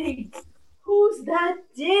D? Who's that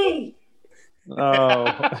D? Oh.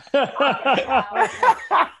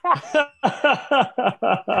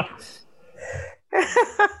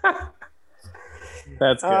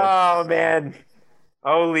 That's good. Oh man.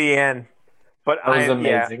 Oh Leanne. But That was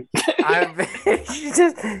yeah. amazing. she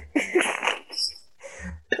just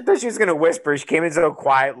I thought she was gonna whisper. She came in so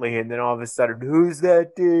quietly, and then all of a sudden, who's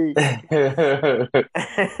that D?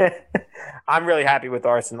 I'm really happy with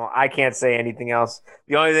Arsenal. I can't say anything else.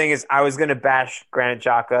 The only thing is, I was gonna bash Granit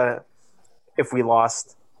Xhaka if we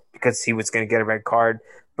lost because he was gonna get a red card,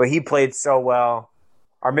 but he played so well.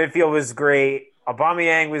 Our midfield was great.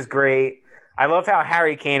 Aubameyang was great. I love how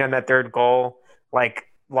Harry Kane on that third goal, like,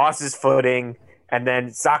 lost his footing, and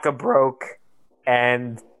then Saka broke,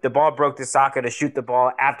 and the ball broke to Saka to shoot the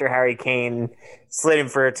ball after Harry Kane slid him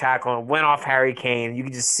for a tackle and went off Harry Kane. You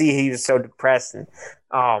could just see he was so depressed. And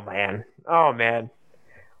oh man.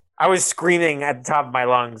 I was screaming at the top of my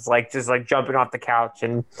lungs, like just like jumping off the couch.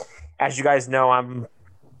 And as you guys know, I'm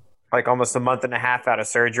like almost a month and a half out of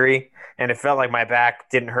surgery, and it felt like my back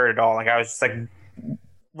didn't hurt at all. Like I was just like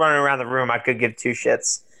running around the room. I could give 2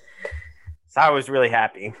 shits. So I was really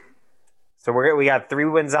happy. So we got 3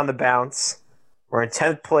 wins on the bounce. We're in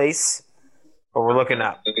 10th place, but we're looking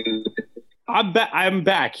up. I'm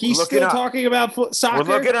back. He's Look it still up. talking about soccer.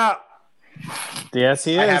 We're looking up. Yes,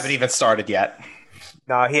 he is. I haven't even started yet.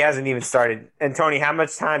 No, he hasn't even started. And Tony, how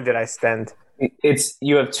much time did I spend?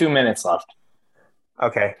 You have 2 minutes left.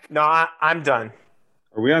 Okay. No, I'm done.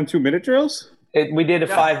 Are we on 2-minute drills? We did a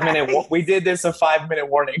 5-minute. We did this a 5-minute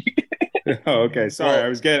warning. Oh, okay. Sorry, I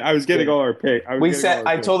was getting all our pick.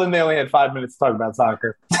 I told them they only had 5 minutes to talk about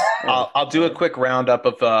soccer. I'll do a quick roundup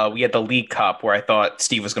of we had the League Cup where I thought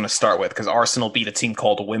Steve was going to start with because Arsenal beat a team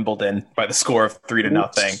called Wimbledon by the score of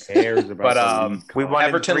 3-0. But we won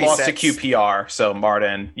Everton in 3 lost sets. to QPR. So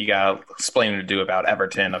Martin, you got to explain to do about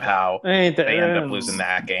Everton of how Ain't that- they ended up losing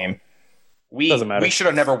that game. Doesn't matter. We should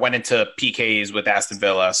have never went into PKs with Aston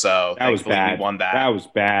Villa. So That was thankfully bad. we won that. That was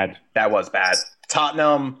bad. That was bad.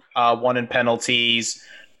 Tottenham won in penalties.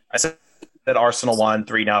 I said that Arsenal won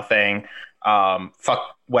 3-0.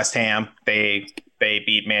 Fuck West Ham. They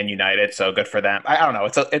beat Man United, so good for them. I don't know.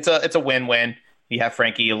 It's a win-win. You have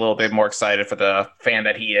Frankie a little bit more excited for the fan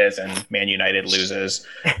that he is, and Man United loses.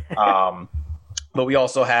 But we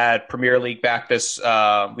also had Premier League back this. We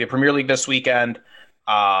had Premier League this weekend.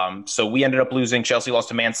 So we ended up losing. Chelsea lost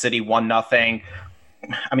to Man City 1-0.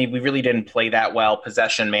 I mean, we really didn't play that well.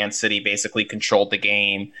 Possession, Man City basically controlled the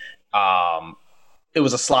game. It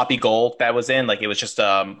was a sloppy goal that was in. Like, it was just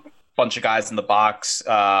a bunch of guys in the box.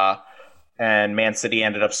 And Man City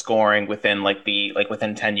ended up scoring within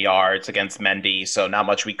within 10 yards against Mendy. So not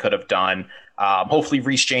much we could have done. Hopefully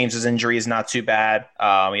Reece James's injury is not too bad.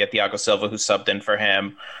 We had Thiago Silva who subbed in for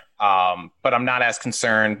him. But I'm not as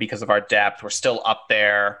concerned because of our depth. We're still up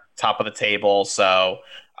there, top of the table. So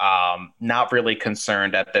not really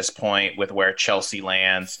concerned at this point with where Chelsea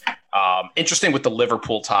lands. Interesting with the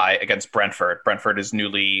Liverpool tie against Brentford. Brentford is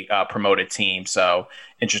newly promoted team. So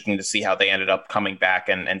interesting to see how they ended up coming back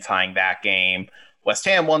and tying that game. West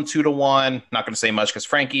Ham won 2-1. Not going to say much because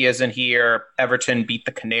Frankie isn't here. Everton beat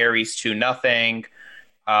the Canaries 2-0.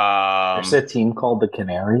 There's a team called the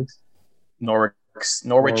Canaries. Norwich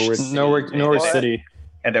City,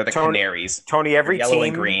 and they're the Canaries. Tony, every yellow team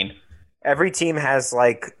and green. Every team has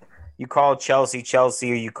like you call Chelsea,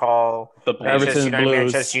 or you call the Manchester United,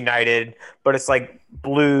 Blues. Manchester United, but it's like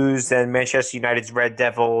Blues and Manchester United's Red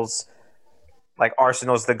Devils. Like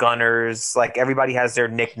Arsenal's the Gunners. Like everybody has their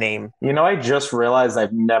nickname. You know, I just realized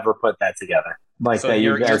I've never put that together. Like so that,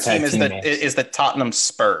 your guys team had is the Tottenham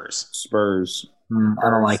Spurs. Spurs. I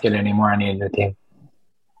don't like it anymore. I need a new team.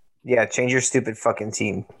 Yeah, change your stupid fucking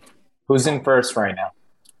team. Who's in first right now?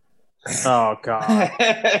 Oh God!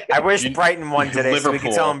 I wish Brighton won today, so we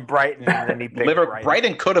could tell him Brighton, and then he picked Brighton.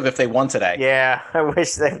 Brighton could have if they won today. Yeah, I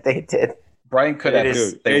wish that they did. Brighton could have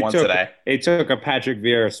if they won today. It took a Patrick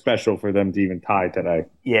Vieira special for them to even tie today.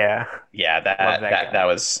 Yeah. Yeah, that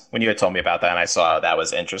was when you had told me about that, and I saw that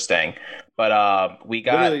was interesting. But we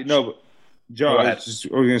got literally, no, Joe. I was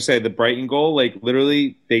going to say the Brighton goal. Like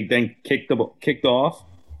literally, they then kicked off,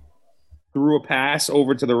 threw a pass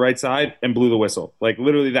over to the right side, and blew the whistle. Like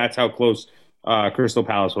literally, that's how close Crystal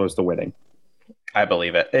Palace was to winning. I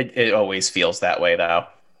believe it. It always feels that way, though.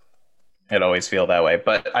 It always feels that way.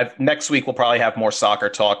 But next week, we'll probably have more soccer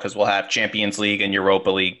talk because we'll have Champions League and Europa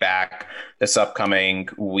League back this upcoming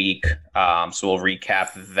week. So we'll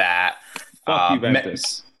recap that. Fuck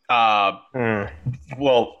Juventus. Well,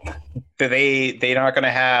 they're not going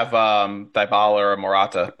to have Dybala or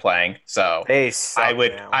Morata playing. So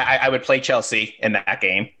I would play Chelsea in that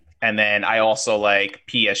game. And then I also like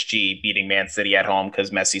PSG beating Man City at home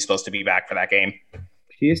because Messi's supposed to be back for that game.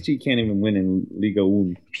 PSG can't even win in Liga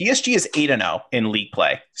 1. PSG is 8-0 in league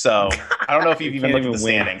play. So I don't know if you've even looked at the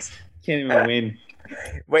standings. Can't even win.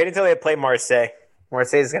 Wait until they play Marseille.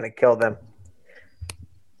 Marseille is going to kill them.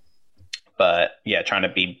 But yeah, trying to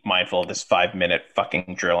be mindful of this 5-minute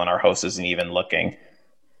fucking drill, and our host isn't even looking.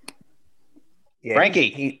 Yeah,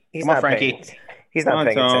 Frankie, he's come on, not Frankie. He's not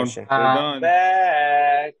paying attention. I'm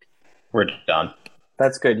back. We're done.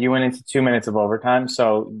 That's good. You went into 2 minutes of overtime,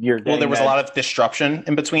 so you're getting there was a lot of disruption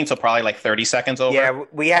in between, so probably like 30 seconds over. Yeah,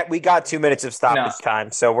 we got 2 minutes of stoppage time,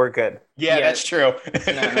 so we're good. Yeah, that's true.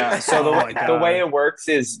 No. So the way it works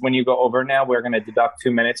is when you go over now, we're going to deduct 2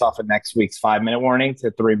 minutes off of next week's 5-minute warning to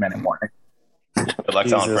 3-minute warning. Good luck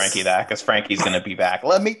telling Frankie that, because Frankie's going to be back.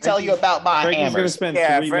 Let me tell you about my Frankie's hammers. Going to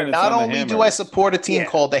spend 3 minutes Not on only the do I support a team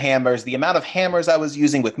called the Hammers, the amount of hammers I was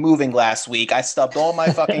using with moving last week, I stubbed all my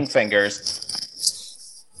fucking fingers.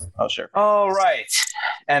 Oh, sure. All right.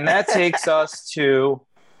 And that takes us to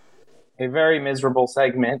a very miserable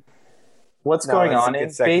segment. What's going on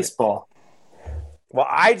in baseball? Well,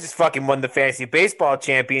 I just fucking won the fantasy baseball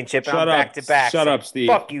championship. And I'm back to back. Shut up, Steve.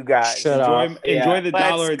 Fuck you guys. Enjoy the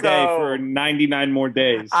Let's $1 a day go. for 99 more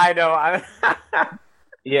days. I know.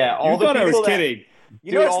 Yeah, all You the thought I was people that- kidding.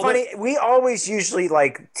 You know what's funny? We always usually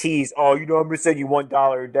like tease, I'm going to send you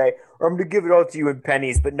 $1 a day, or I'm going to give it all to you in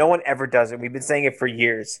pennies, but no one ever does it. We've been saying it for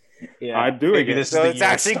years. Yeah. I do it. So it's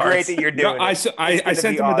actually great that you're doing No, I sent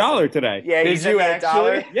him $1 today. Yeah, Did you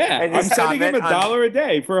actually? Yeah, And I'm his sending him comment $1 a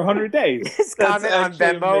day for 100 days. His comment on actually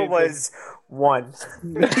Venmo amazing. was 1.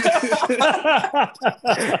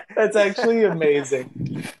 That's actually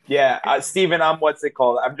amazing. Yeah, Steven, what's it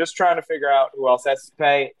called? I'm just trying to figure out who else has to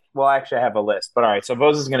pay. Well, actually, I have a list. But all right, so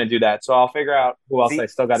Vos is going to do that. So I'll figure out who else I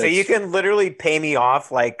still got to. So you can literally pay me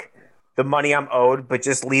off like the money I'm owed, but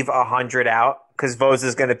just leave 100 out because Vos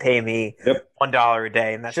is going to pay me $1 a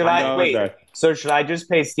day, and that's Should I wait? So should I just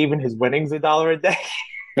pay Steven his winnings $1 a day?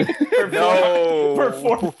 No.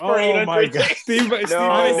 Oh my god. Steve might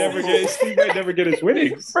never get his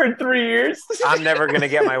winnings. For 3 years. I'm never gonna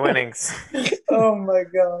get my winnings. Oh my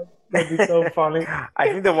god. That'd be so funny. I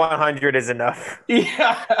think the 100 is enough.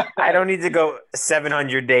 Yeah. I don't need to go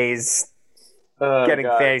 700 days getting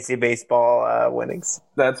God. fantasy baseball winnings.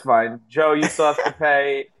 That's fine. Joe, you still have to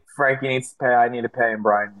pay. Frankie needs to pay. I need to pay, and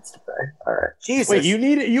Brian needs to pay. All right. Jesus. Wait, you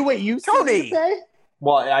Tony. still pay?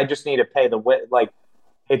 Well, I just need to pay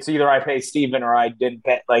it's either I pay Steven or I didn't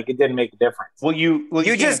pay. Like, it didn't make a difference. Well, you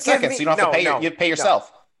You just just give second, me- so you don't have no, to pay. no, You pay yourself.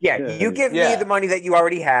 Yeah, Yeah. you give Yeah. me the money that you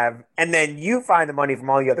already have, and then you find the money from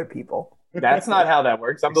all the other people. That's not how that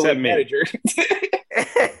works. I'm the Except league me. manager.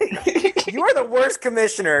 You are the worst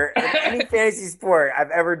commissioner in any fantasy sport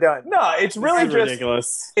I've ever done. No, it's really It's just.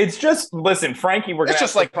 ridiculous. It's just. Listen, Frankie, we're gonna It's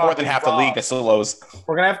just have to like more than probably half the league rob- that's still owes.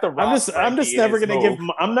 We're gonna have to. Rob I'm just Frankie never in his gonna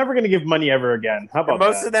move. I'm never gonna give money ever again. How about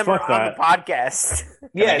Most that? of them Fuck are on that. the podcast.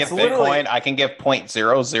 Yeah, I it's give literally. Bitcoin. I can give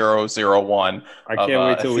 0.0001 I of can't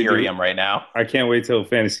wait till we do. Ethereum right now. I can't wait till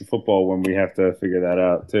fantasy football when we have to figure that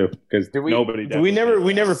out too, because Do we- nobody. We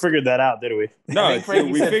never figured that out, did we? No, I think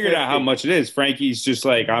Frankie we said figured out how 50. much it is. Frankie's just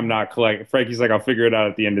like, I'm not collecting. Frankie's like, I'll figure it out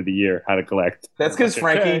at the end of the year how to collect. That's because Okay.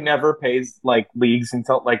 Frankie never pays like leagues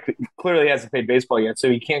until clearly hasn't paid baseball yet, so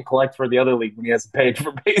he can't collect for the other league when he hasn't paid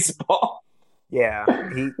for baseball. Yeah,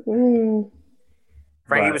 Frankie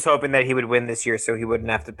Right. was hoping that he would win this year, so he wouldn't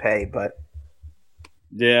have to pay. But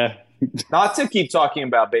Yeah, Not to keep talking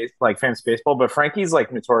about fantasy baseball, but Frankie's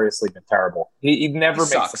notoriously been terrible. He never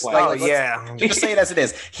makes sucks. the oh playoffs. yeah, Just say it as it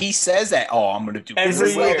is. He says that, I'm going to do Every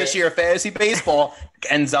really well year. this year at fantasy baseball.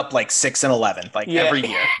 Ends up 6-11, Yeah. every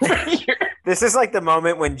year. this is like the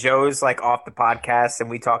moment when Joe's off the podcast and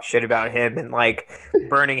we talk shit about him and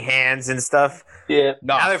burning hands and stuff. Yeah,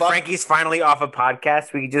 No, Now that fuck, Frankie's finally off a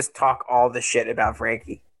podcast, we can just talk all the shit about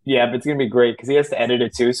Frankie. yeah, but it's gonna be great because he has to edit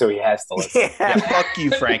it too, so he has to listen. yeah, fuck you,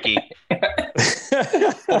 Frankie.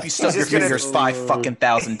 Hope you stuck your just gonna- fingers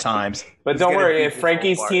 5,000 times. But He's don't gonna worry, beat if this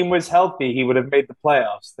Frankie's whole team was healthy, he would have made the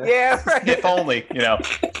playoffs. Yeah, right. If only,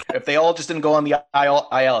 if they all just didn't go on the IL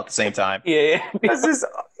at the same time. Yeah, This is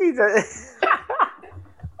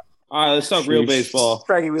all right, let's talk real Sheesh. baseball.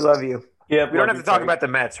 Frankie. We love you. yeah. We don't have to talk about the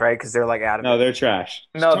Mets, right? Because they're out of No, it. they're trash.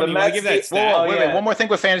 No, Tony, the you wanna Mets. give that stat? Oh, Wait, yeah. one more thing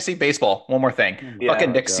with fantasy baseball. One more thing. Yeah,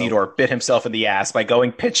 Fucking Nick go. Cedar bit himself in the ass by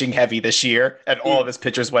going pitching heavy this year, and all of his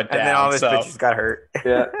pitchers went down. And then all his so. pitchers got hurt.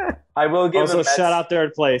 Yeah, I will give. Also, the Mets, shout out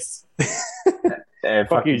third place.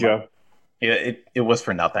 Fuck you, Joe. Yeah, it was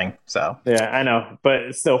for nothing. So Yeah, I know,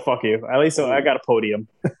 but still, fuck you. At least I got a podium.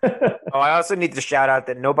 Oh, I also need to shout out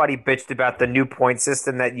that nobody bitched about the new point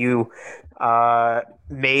system that you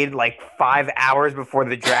made 5 hours before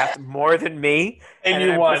the draft, more than me. And then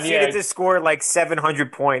you I won. proceeded Yeah, to score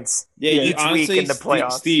 700 points Yeah, each honestly, week in the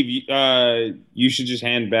playoffs. Steve, you should just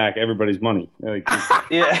hand back everybody's money.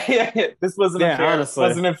 yeah. This wasn't Yeah, a fair. honestly.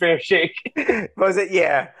 Wasn't a fair shake. Was it?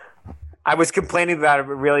 Yeah. I was complaining about it,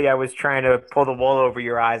 but really I was trying to pull the wool over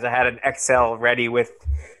your eyes. I had an Excel ready with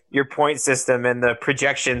your point system and the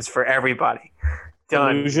projections for everybody.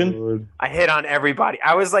 Done. Illusion. I hit on everybody.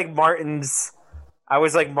 I was like Martin's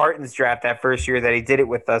draft that first year that he did it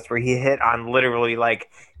with us, where he hit on literally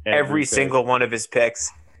every pick. single one of his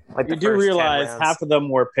picks. You the do first 10 realize rounds. half of them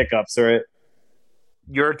were pickups, right?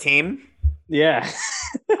 Your team. Yeah.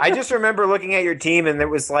 I just remember looking at your team, and it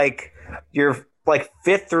was your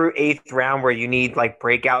 5th through 8th round where you need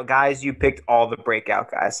breakout guys. You picked all the breakout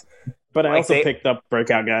guys. But I also they- picked up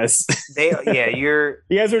breakout guys. You're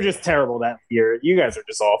You guys were just terrible that year. You guys are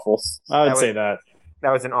just awful. I would That say that.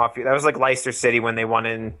 that was an off year. That was like Leicester City when they won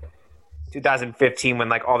in 2015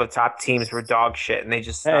 when all the top teams were dog shit and they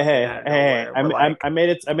just sucked Hey, out of hey! nowhere. I made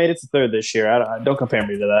it. I made it to third this year. Don't compare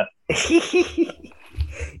me to that.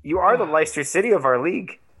 You are the Leicester City of our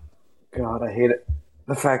league. God, I hate it.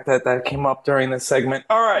 The fact that came up during this segment.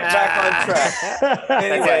 All right, back on track.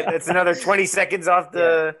 Anyway, That's another 20 seconds off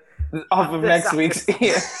the. off of next week's.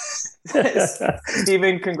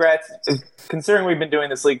 Steven, congrats. Considering we've been doing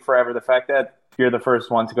this league forever, the fact that you're the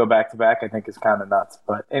first one to go back to back, I think is kind of nuts.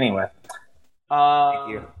 But anyway,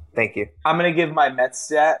 Thank you. I'm going to give my Mets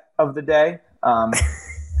stat of the day.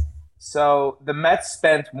 So the Mets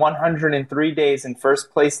spent 103 days in first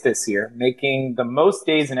place this year, making the most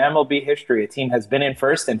days in MLB history a team has been in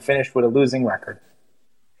first and finished with a losing record.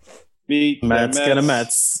 Beat the Mets gonna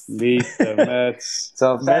Mets. Beat the Mets.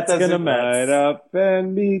 So if that Mets gonna doesn't, Mets. Right up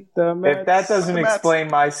and beat the Mets. if that doesn't The Mets. explain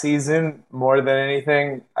my season more than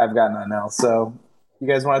anything, I've got nothing else. So you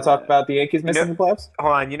guys want to talk about the Yankees missing the playoffs?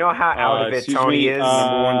 Hold on. You know how out of it excuse Tony me, is?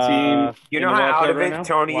 number one team. You in know the how wild out card of right it now?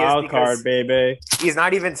 Tony is Wild because card, baby. he's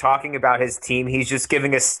not even talking about his team. He's just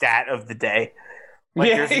giving a stat of the day. Like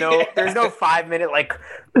Yeah. there's no 5 minute like,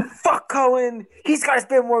 fuck Cohen. He's got to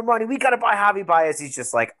spend more money. We got to buy Javi Baez. He's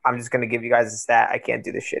just like, I'm just gonna give you guys a stat. I can't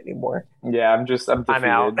do this shit anymore. Yeah, I'm defeated. I'm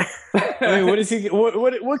out. I mean, what is he?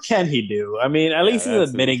 What can he do? I mean, at least he's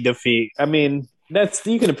that's admitting defeat. I mean,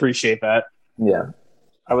 you can appreciate that. Yeah,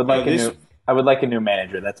 I would like this- I would like a new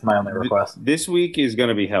manager. That's my only request. This week is going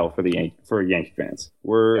to be hell for Yankee fans.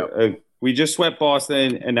 We just swept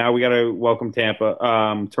Boston, and now we got to welcome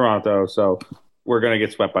Toronto. So we're going to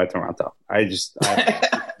get swept by Toronto. I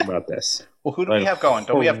about this. Well, who do we have going?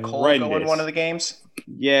 Don't we have Cole going one of the games?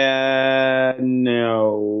 Yeah,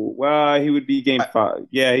 no. Well, he would be game 5.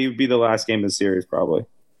 Yeah, he would be the last game of the series probably.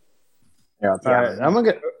 Yeah, All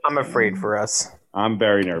right, I'm afraid for us. I'm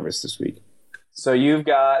very nervous this week. So you've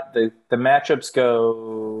got the matchups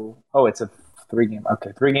go. Oh, it's a 3-game.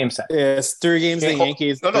 Okay, 3-game set. Yeah, it's 3 games the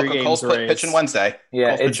Yankees. No, 3 games Cole's Rays. pitching Wednesday.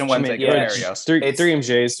 Yeah, Cole's pitching Wednesday. yeah, Go Barrios. 3 games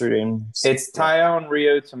Jays, 3 games. It's Tyone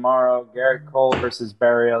Rio tomorrow. Garrett Cole versus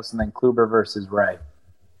Barrios, and then Kluber versus Ray.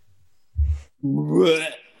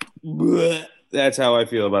 That's how I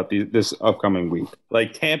feel about this upcoming week.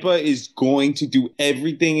 Like, Tampa is going to do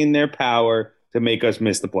everything in their power to make us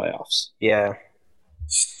miss the playoffs. Yeah,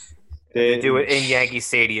 They do it in Yankee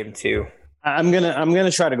Stadium too. I'm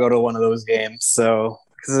gonna try to go to one of those games. So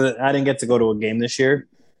because I didn't get to go to a game this year,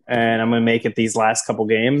 and I'm gonna make it these last couple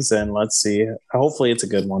games, and let's see. Hopefully, it's a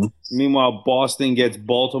good one. Meanwhile, Boston gets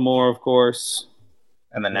Baltimore, of course,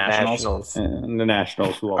 And the Nationals. and the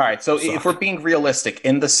Nationals. Who All right, so if we're being realistic,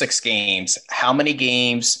 in the 6 games, how many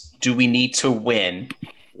games do we need to win?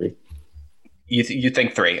 3. You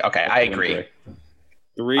think 3? Okay, I agree.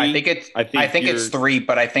 3. I think it's 3,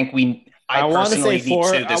 but I think I wanna personally say need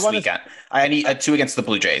 4. 2 this weekend. I need 2 against the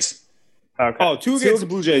Blue Jays. Okay. Oh, 2 against the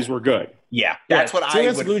Blue Jays were good. Yeah, that's what 2 I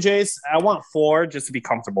against would. the Blue Jays. I want 4 just to be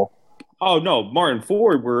comfortable. Oh no, Martin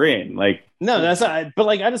Ford, we're in. Like, No, that's not. But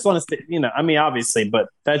like, I just want to stay. I mean, obviously, but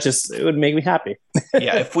it would make me happy.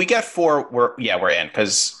 Yeah, if we get 4, we're in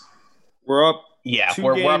because we're up. yeah, 2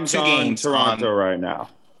 we're up games 2 on games Toronto on. right now.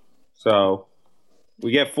 So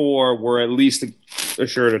we get 4, we're at least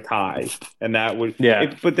assured a tie, and that would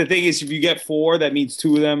but the thing is, if you get 4, that means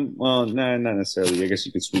 2 of them. Well, no, not necessarily. I guess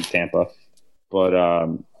you could sweep Tampa, but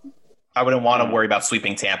I wouldn't want to worry about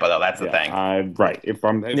sweeping Tampa though. That's the thing. Right. If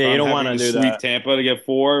I'm you don't want to do sweep that. Tampa to get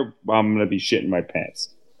 4, I'm gonna be shitting my pants.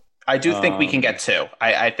 I do think we can get 2.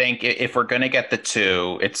 I think if we're going to get the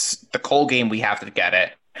 2, it's the Cole game. We have to get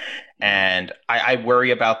it. And I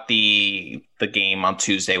worry about the game on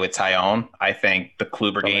Tuesday with Tyone. I think the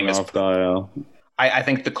Kluber game is. I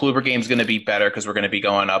think the Kluber game is going to be better because we're going to be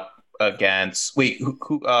going up against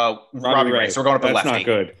Robbie Ray. So we're going up a lefty. That's not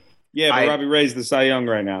good. Yeah, but Robbie Ray's the Cy Young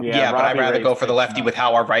right now. Yeah, but I'd rather go for the lefty with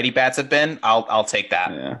how our righty bats have been. I'll take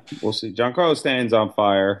that. Yeah, we'll see. Giancarlo Stanton's on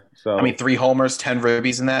fire. So I mean, 3 homers, 10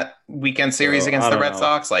 ribbies in that weekend series against the Red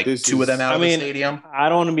Sox. Like 2 of them out of the stadium. I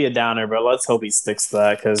don't want to be a downer, but let's hope he sticks to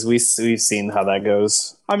that because we've seen how that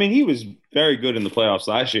goes. I mean, he was very good in the playoffs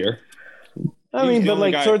last year.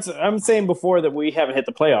 I'm saying before that we haven't hit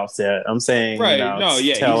the playoffs yet. I'm saying right.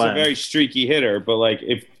 He's a very streaky hitter, but like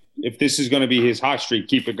if this is going to be his hot streak,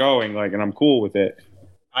 keep it going. Like, and I'm cool with it.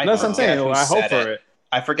 That's what I'm saying. I hope for it.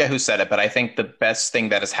 I forget who said it, but I think the best thing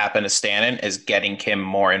that has happened to Stanton is getting him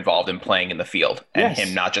more involved in playing in the field and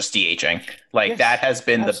him not just DHing. Like that has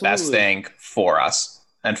been the best thing for us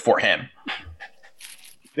and for him.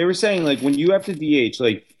 They were saying like when you have to DH,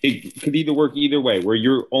 like it could either work either way, where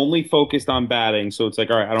you're only focused on batting, so it's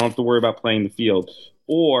like, all right, I don't have to worry about playing the field,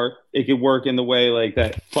 or it could work in the way like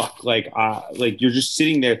that. Like you're just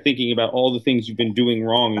sitting there thinking about all the things you've been doing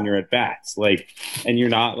wrong in your at bats, like, and you're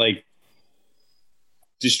not like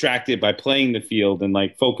distracted by playing the field and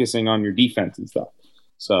like focusing on your defense and stuff.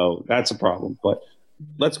 So that's a problem. But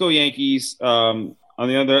let's go Yankees. On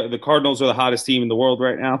the Cardinals are the hottest team in the world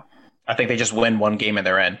right now. I think they just win 1 game and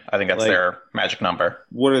they're in. I think that's their magic number.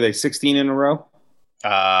 What are they, 16 in a row?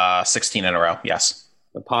 16 in a row, yes.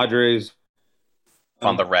 The Padres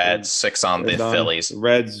on the Reds, 6 on the Phillies. The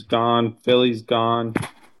Reds gone, Phillies gone.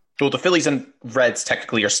 Well, the Phillies and Reds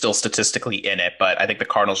technically are still statistically in it, but I think the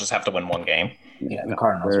Cardinals just have to win 1 game. Yeah, the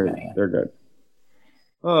Cardinals are winning it. They're good.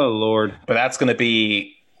 Oh, Lord. But that's going to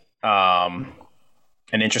be an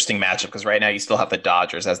interesting matchup because right now you still have the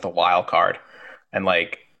Dodgers as the wild card. And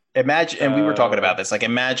like, imagine, and we were talking about this, like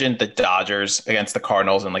imagine the Dodgers against the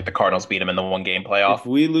Cardinals and like the Cardinals beat them in the 1-game playoff. If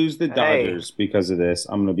we lose the Dodgers because of this,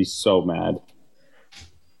 I'm going to be so mad.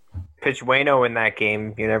 Pitch Waino in that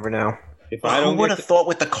game. You never know. Who would have thought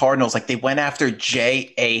with the Cardinals, like they went after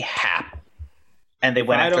J.A. Happ and they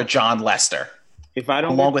went after John Lester.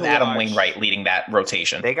 Along with Adam Wainwright leading that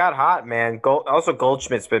rotation. They got hot, man. Also,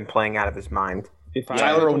 Goldschmidt's been playing out of his mind. If I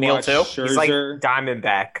Tyler had to O'Neill watch too? He's like Scherzer,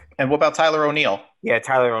 Diamondback. And what about Tyler O'Neill? Yeah,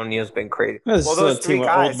 Tyler O'Neill's been crazy. This Well, is those a three team of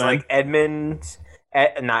old guys, men. like Edmonds,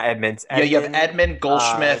 not Edmonds. Yeah, you have Edmund,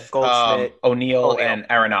 Goldschmidt, Goldschmidt, O'Neill, O'Neill. and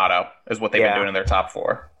Arenado is what they've been doing in their top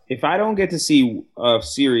four. if I don't get to see a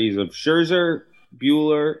series of Scherzer,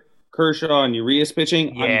 Bueller, Kershaw, and Urias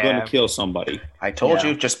pitching, I'm Yeah. going to kill somebody. I told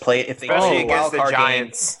you, just play it. If they especially do a against wild the card game,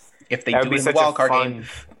 Giants. if they That do would it be in such the a wild card fun. game,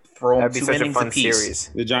 throw them That'd be 2 such a innings fun apiece. series.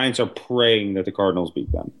 The Giants are praying that the Cardinals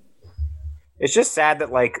beat them. It's just sad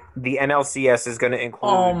that like the NLCS is going to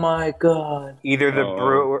include Oh my god. either the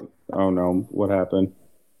Brewer. Oh no, what happened?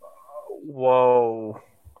 Whoa.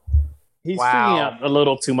 He's Wow. freaking out a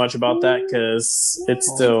little too much about that because it's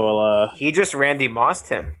still. He just Randy Mossed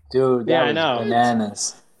him. Dude, that Yeah, I was know.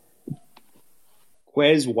 bananas.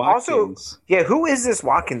 Quez Also, Watkins. yeah, who is this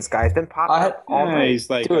Watkins guy? He's been popping up all Yeah, night. he's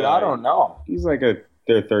like Dude, I don't know. He's like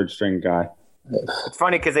their third string guy. It's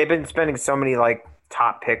funny because they've been spending so many like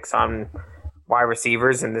top picks on wide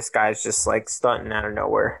receivers, and this guy's just like stunting out of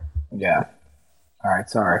nowhere. Yeah. All right,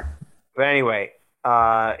 sorry. But anyway,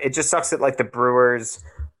 it just sucks that like the Brewers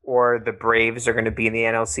or the Braves are going to be in the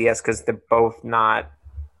NLCS because they're both not.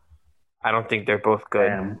 I don't think they're both good.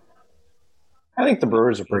 Damn. I think the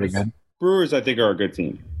Brewers are pretty good. Brewers, I think, are a good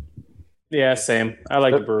team. Yeah, same. I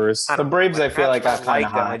like the Brewers. The Braves, I feel like, got I kind like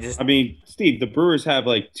of them. high. I just I mean, Steve, the Brewers have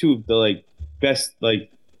like two of the like best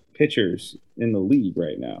like pitchers in the league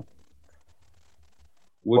right now.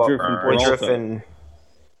 Woodruff and Woodruff Peralta. and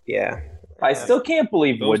yeah. I still can't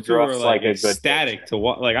believe Those two are Woodruff's like a good ecstatic to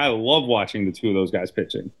watch. Like I love watching the two of those guys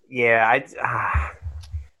pitching. Yeah,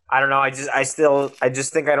 I don't know. I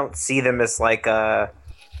just think I don't see them as like a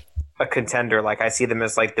contender. Like I see them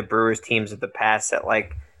as like the Brewers teams of the past that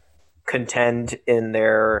like contend in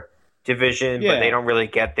their division, Yeah. but they don't really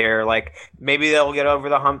get there. Like maybe they'll get over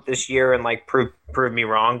the hump this year and like prove me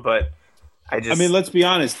wrong. But I mean, let's be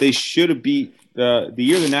honest. They should have beat the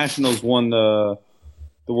year the Nationals won the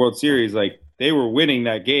World Series. Like they were winning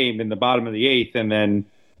that game in the bottom of the eighth, and then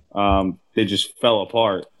they just fell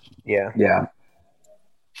apart. yeah. Yeah.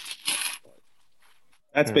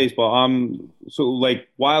 That's baseball. So like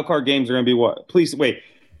wild card games are going to be what? Please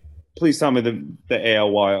tell me the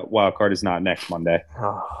AL wild card is not next Monday.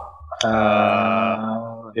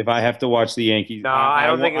 If I have to watch the Yankees, No, I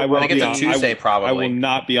don't think it will. I think it's a Tuesday, probably. I will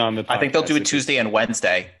not be on the. I think they'll do it podcast. Tuesday and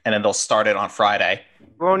Wednesday, and then they'll start it on Friday.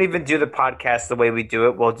 We won't even do the podcast the way we do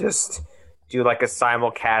it. We'll just do like a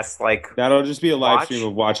simulcast. Like That'll just be a live Watch. stream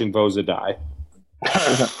of watching Voza die.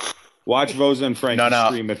 Watch Voza and Frankie No.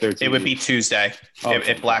 scream at their TV. It would be Tuesday. Oh,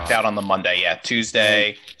 It blacked out on the Monday. Yeah,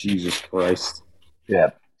 Tuesday. Jesus Christ. Yeah.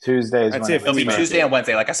 Tuesdays. That's when it. It'll be Tuesday. Tuesday and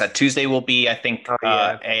Wednesday. Like I said, Tuesday will be, I think, Oh,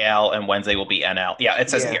 yeah. AL, and Wednesday will be NL. Yeah, it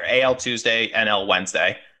says Yeah. here AL Tuesday, NL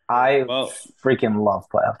Wednesday. I Well, freaking love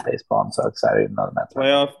playoff baseball. I'm so excited to know the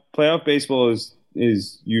Mets. playoff baseball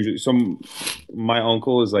is usually my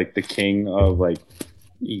uncle is like the king of like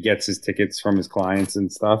he gets his tickets from his clients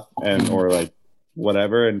and stuff and or like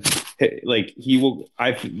whatever and like he will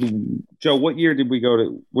Joe, what year did we go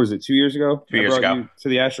to? Was it 2 years ago? 2 years I brought ago. you to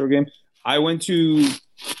the Astro game. I went to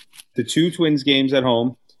the two Twins games at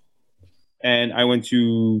home and I went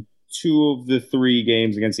to 2 of the 3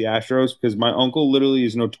 games against the Astros because my uncle literally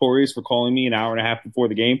is notorious for calling me an hour and a half before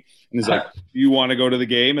the game and is like, you want to go to the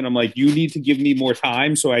game? And I'm like, you need to give me more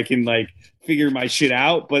time so I can like figure my shit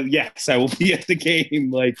out. But yes, I will be at the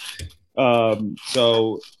game. Like,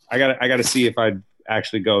 so I gotta see if I'd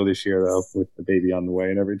actually go this year though, with the baby on the way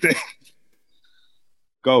and everything.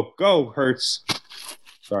 Go, Hurts.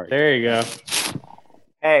 Sorry, There you go.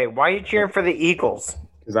 hey, why are you cheering for the Eagles?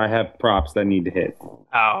 because I have props that need to hit.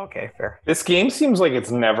 Oh, okay, fair. This game seems like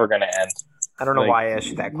it's never going to end. I don't know Like, why I asked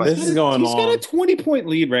you that This question. is going He's got a long. 20-point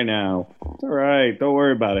lead right now. It's all right. Don't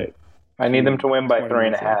worry about it. I need them to win by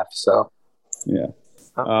 3.5. So Yeah.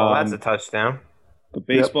 Oh, well, that's Um, a touchdown. But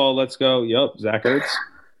baseball, let's go. Yep, Zach Ertz. all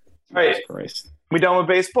right, Jesus Christ. we done with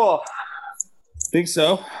baseball. Think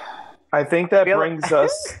so. I think that Feel- brings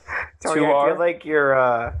us Tony, to I our. feel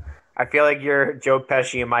like you're Joe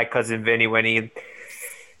Pesci and my cousin Vinny when he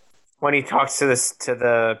talks to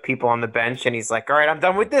the people on the bench and he's like, all right, I'm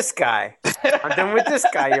done with this guy. I'm done with this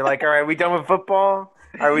guy. You're like, all right, we done with football?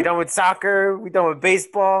 Are we done with soccer? We done with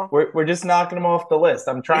baseball? We're just knocking them off the list.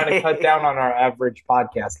 I'm trying to cut down on our average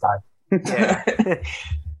podcast time. Yeah.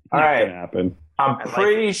 All Not right. gonna happen. I'm I like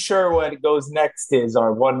pretty sure what goes next is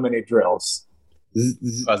our 1-minute drills.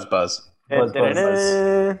 Buzz. Buzz, buzz,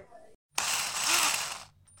 buzz.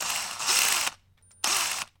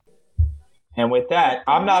 And with that,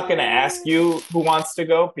 I'm not going to ask you who wants to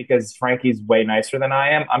go because Frankie's way nicer than I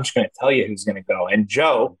am. I'm just going to tell you who's going to go. And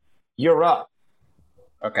Joe, you're up.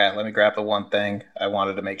 Okay, let me grab the one thing I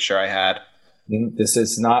wanted to make sure I had. This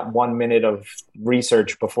is not 1 minute of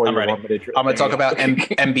research before I'm your ready. 1 minute. I'm going to talk about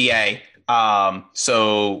NBA.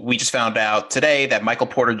 So we just found out today that Michael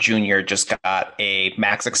Porter Jr. just got a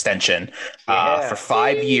max extension for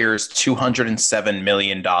 5 years, $207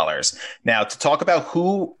 million. Now, to talk about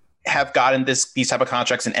who have gotten these type of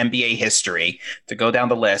contracts in NBA history, to go down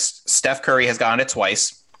the list, Steph Curry has gotten it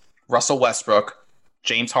twice, Russell Westbrook,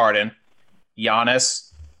 James Harden,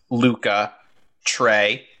 Giannis, Luka,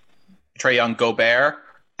 Trae Young, Gobert,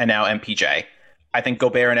 and now MPJ. I think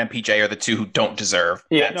Gobert and MPJ are the two who don't deserve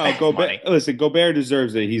that type of money. Listen, Gobert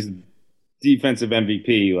deserves it. He's defensive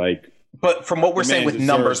MVP. But from what we're saying with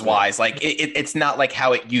numbers wise, it's not like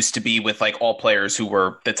how it used to be with all players who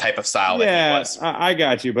were the type of style that he was. I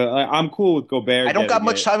got you, but I'm cool with Gobert. I don't got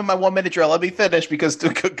much time in my 1 minute drill. Let me finish because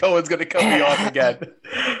Cohen's going to cut me off again.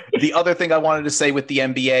 The other thing I wanted to say with the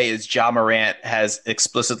NBA is Ja Morant has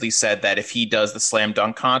explicitly said that if he does the slam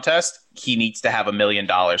dunk contest, he needs to have $1 million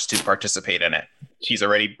to participate in it. He's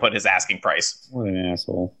already put his asking price. What an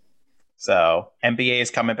asshole. So NBA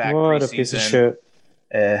is coming back. What a piece of shit.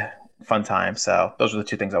 Fun time. So those are the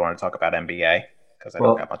two things I want to talk about NBA because I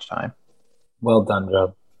don't got much time. Well done,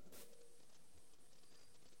 Joe.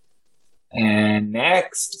 And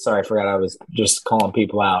next, sorry, I forgot I was just calling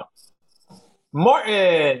people out.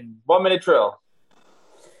 Martin, 1 minute drill.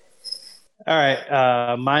 All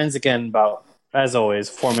right. Mine's again about, as always,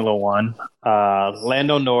 Formula One.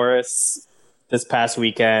 Lando Norris this past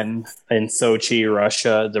weekend in Sochi,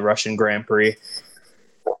 Russia, the Russian Grand Prix.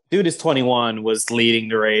 Dude is 21, was leading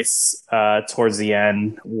the race towards the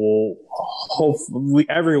end.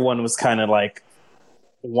 Everyone was kind of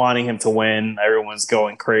wanting him to win. Everyone's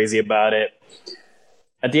going crazy about it.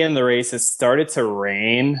 At the end of the race, it started to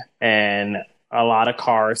rain, and a lot of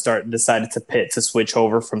cars decided to pit to switch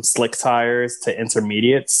over from slick tires to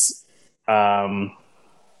intermediates. Him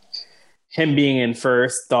being in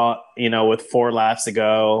first, thought, with 4 laps to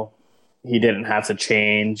go, he didn't have to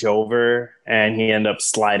change over, and he ended up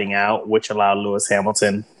sliding out, which allowed Lewis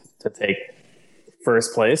Hamilton to take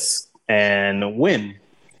first place and win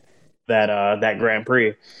that Grand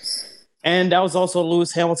Prix. And that was also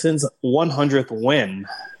Lewis Hamilton's 100th win.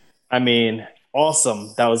 I mean,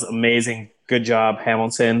 awesome. That was amazing. Good job,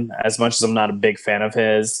 Hamilton. As much as I'm not a big fan of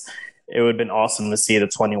his, it would have been awesome to see the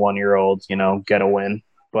 21-year-old, get a win.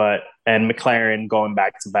 And McLaren going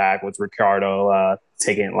back to back with Ricciardo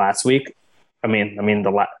taking it last week.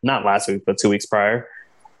 Not last week, but 2 weeks prior.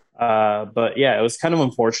 But yeah, it was kind of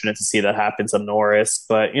unfortunate to see that happen to Norris.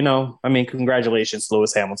 But congratulations to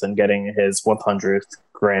Lewis Hamilton getting his 100th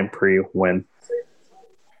Grand Prix win.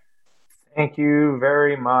 Thank you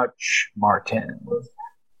very much, Martin.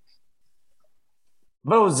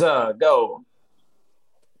 Voza, go.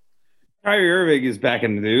 Kyrie Irving is back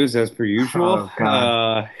in the news as per usual.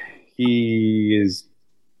 He is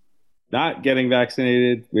not getting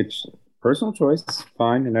vaccinated, which personal choice,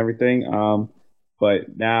 fine and everything.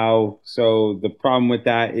 But now, so the problem with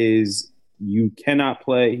that is you cannot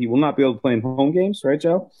play. He will not be able to play in home games, right,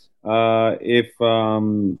 Joe? If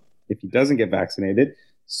he doesn't get vaccinated,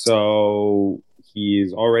 so he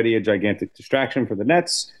is already a gigantic distraction for the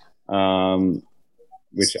Nets,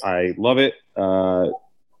 which I love it.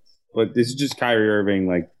 But this is just Kyrie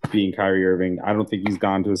Irving, being Kyrie Irving. I don't think he's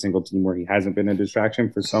gone to a single team where he hasn't been a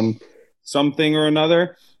distraction for something or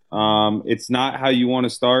another. It's not how you want to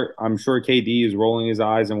start. I'm sure KD is rolling his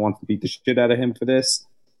eyes and wants to beat the shit out of him for this.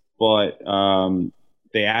 But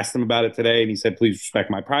they asked him about it today, and he said, please respect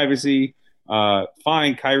my privacy.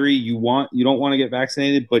 Fine, Kyrie, you don't want to get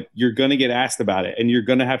vaccinated, but you're going to get asked about it. And you're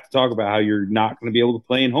going to have to talk about how you're not going to be able to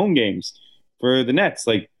play in home games for the Nets.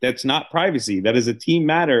 That's not privacy. That is a team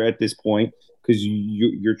matter at this point because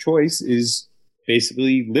your choice is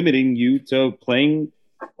basically limiting you to playing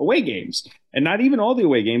away games. And not even all the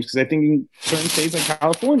away games, because I think in certain states like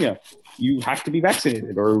California, you have to be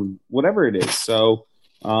vaccinated or whatever it is. So,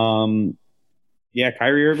 Kyrie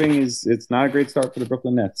Irving it's not a great start for the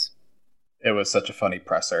Brooklyn Nets. It was such a funny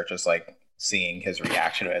presser, just seeing his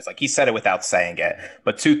reaction to it. It's he said it without saying it.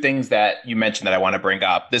 But two things that you mentioned that I want to bring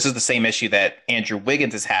up. This is the same issue that Andrew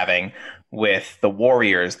Wiggins is having with the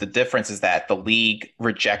Warriors. The difference is that the league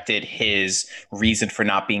rejected his reason for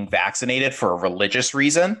not being vaccinated for a religious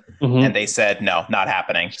reason. Mm-hmm. And they said, no, not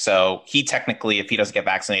happening. So he technically, if he doesn't get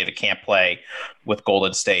vaccinated, can't play with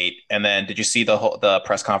Golden State. And then did you see the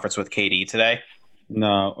press conference with KD today?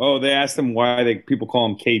 No. Oh, they asked him why people call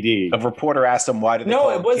him KD. A reporter asked him why did they call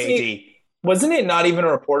him KD. Wasn't it not even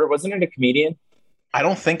a reporter? Wasn't it a comedian? I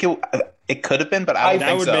don't think it could have been, but I don't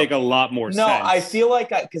think so. That would make a lot more sense. No, I feel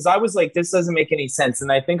because I was this doesn't make any sense.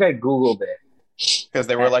 And I think I Googled it. Because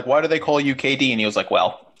they were like, why do they call you KD? And he was like,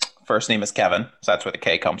 well, first name is Kevin, so that's where the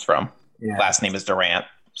K comes from. Yeah. Last name is Durant,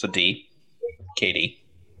 so D, KD.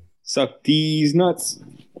 Suck these nuts.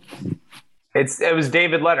 It was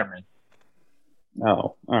David Letterman.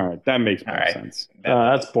 Oh, all right. That makes more All right. sense.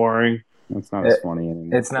 That's boring. That's not as funny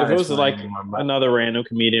anymore. It's not. If it was as like funny anymore, but- another random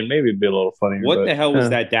comedian, maybe it'd be a little funnier. What but, the hell was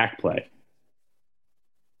that Dak play?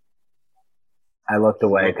 I looked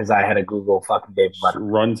away because I had to Google fucking David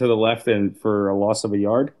Letterman. Run to the left and for a loss of a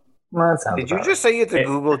yard? Well, that sounds Did you about just say you had to It-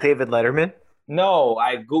 Google David Letterman? right. No,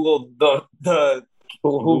 I googled the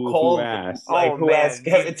who called asked. like Oh, who man. asked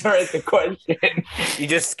Kevin Durant the question. You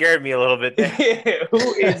just scared me a little bit there.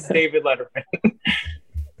 Who is David Letterman?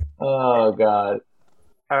 Oh God!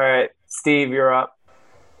 All right, Steve, you're up.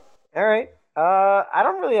 All right. I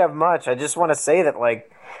don't really have much. I just want to say that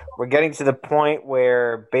we're getting to the point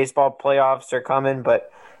where baseball playoffs are coming,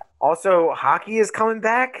 but also hockey is coming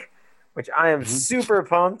back, which I am super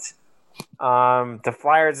pumped. The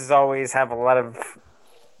Flyers, as always, have a lot of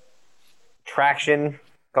traction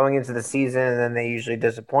going into the season, and then they usually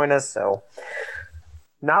disappoint us. So,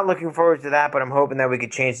 not looking forward to that, but I'm hoping that we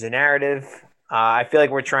could change the narrative. I feel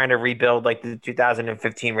like we're trying to rebuild like the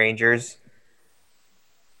 2015 Rangers.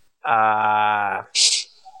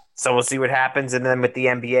 So we'll see what happens, and then with the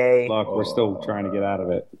NBA, Look, we're still trying to get out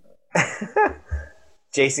of it.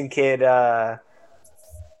 Jason Kidd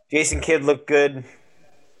looked good.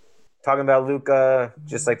 Talking about Luka,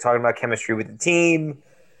 just like talking about chemistry with the team.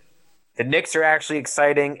 The Knicks are actually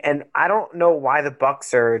exciting, and I don't know why the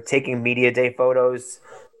Bucks are taking media day photos,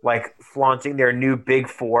 like flaunting their new big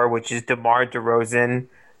four, which is DeMar DeRozan,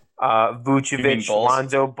 Vucevic, Bulls?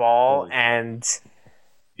 Lonzo Ball, and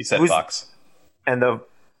You said Who's- Bucks.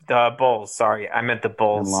 the Bulls. Sorry, I meant the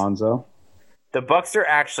Bulls. And Lonzo. The Bucks are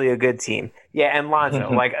actually a good team. Yeah, and Lonzo,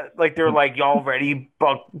 like they're like, y'all ready,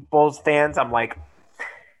 Bulls fans? I'm like,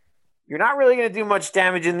 you're not really gonna do much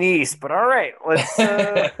damage in the East, but all right,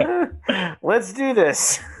 let's do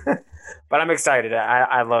this. But I'm excited.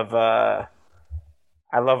 I love our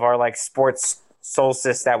like sports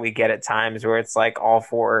solstice that we get at times, where it's like all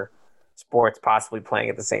four sports possibly playing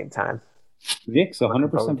at the same time. Knicks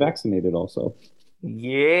 100% vaccinated also.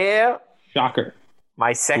 Yeah, Shocker. my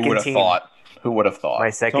Who second would have team. thought? Who would have thought? My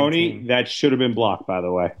second Tony, team. that should have been blocked, by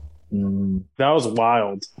the way. That was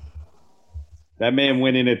wild. That man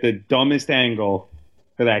went in at the dumbest angle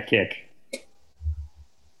for that kick.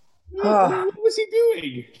 What was he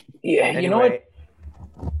doing? Yeah, you know what?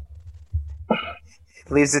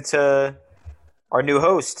 Leaves it to our new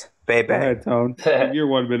host, Baby. Go ahead, Tone. Give your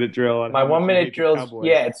 1 minute drill. On My how much 1 you minute hate the drills. Cowboys.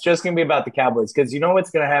 Yeah, it's just gonna be about the Cowboys because you know what's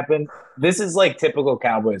gonna happen. This is like typical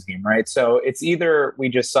Cowboys game, right? So it's either we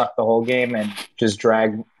just suck the whole game and just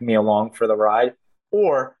drag me along for the ride,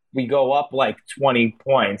 or we go up like 20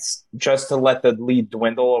 points just to let the lead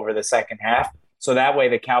dwindle over the second half. So that way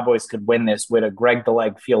the Cowboys could win this with a Greg the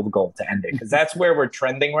Leg field goal to end it. Because that's where we're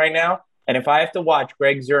trending right now. And if I have to watch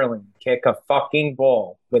Greg Zerling kick a fucking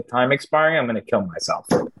ball with time expiring, I'm going to kill myself.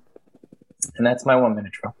 And that's my 1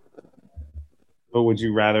 minute drill. But would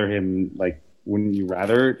you rather him, like, wouldn't you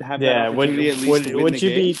rather have Yeah, that would opportunity at least to win would the you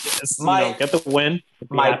game? be get the win?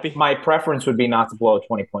 Be happy? My preference would be not to blow a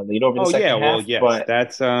 20-point lead over the Oh, second yeah, half. well, yes. But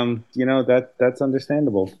That's, that's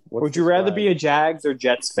understandable. What's Would you the rather side? be a Jags or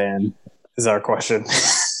Jets fan? Is our question.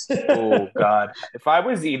 oh God, if I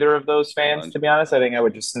was either of those fans, to be honest, I think I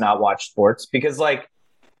would just not watch sports because, like,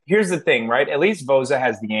 here's the thing, right? At least Voza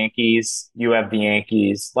has the Yankees. You have the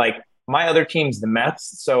Yankees. Like, my other team's the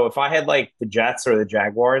Mets. So if I had like the Jets or the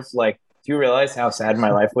Jaguars, like, do you realize how sad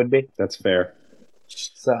my life would be? That's fair.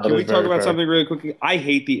 So Can we is talk very about fair. something really quickly? I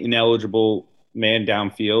hate the ineligible man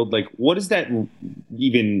downfield. Like, what is that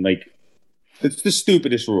even, like, it's the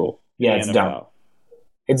stupidest rule. Yeah, in it's the dumb. NFL.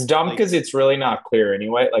 It's dumb because it's really not clear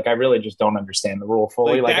anyway. Like, I really just don't understand the rule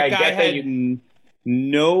fully. Like, that I guy get that had you.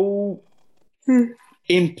 no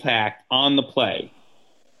impact on the play,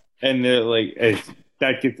 and they're like,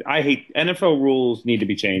 I hate NFL rules need to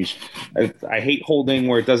be changed. I hate holding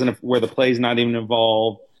where the play's not even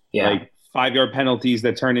involved. Yeah. Like 5-yard penalties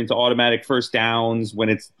that turn into automatic first downs when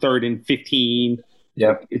it's 3rd and 15.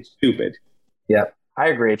 Yep. It's stupid. Yep. I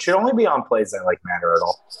agree. It should only be on plays that like matter at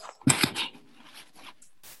all.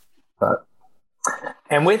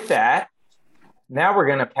 And with that, now we're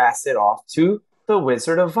going to pass it off to the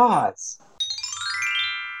Wizard of Oz.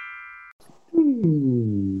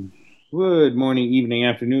 Good morning, evening,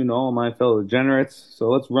 afternoon, to all my fellow degenerates. So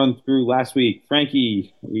let's run through last week.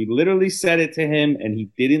 Frankie, we literally said it to him, and he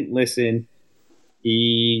didn't listen.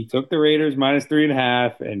 He took the Raiders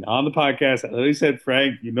 -3.5, and on the podcast, I literally said,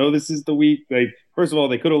 Frank, you know this is the week. Like, first of all,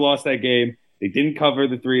 they could have lost that game. They didn't cover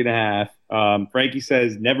the 3.5. Frankie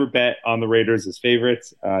says never bet on the Raiders as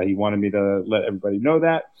favorites. He wanted me to let everybody know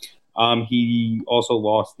that. He also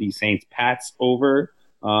lost the Saints-Pats over,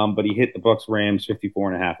 but he hit the Bucks-Rams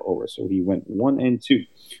 54.5 over. So he went 1-2.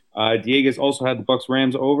 Diego's also had the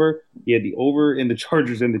Bucks-Rams over. He had the over in the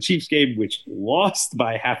Chargers and the Chiefs game, which lost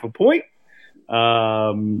by 0.5 point.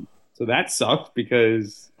 So that sucked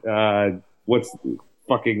because what's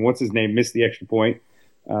his name missed the extra point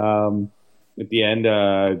at the end.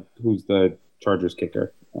 Who's the Chargers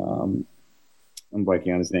kicker? I'm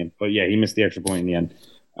blanking on his name, but yeah, he missed the extra point in the end.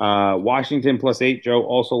 Washington +8. Joe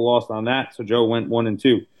also lost on that, so Joe went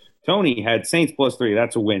 1-2. Tony had Saints +3.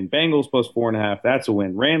 That's a win. Bengals +4.5. That's a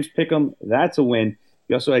win. Rams pick'em. That's a win.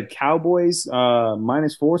 He also had Cowboys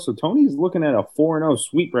 -4. So Tony's looking at a 4-0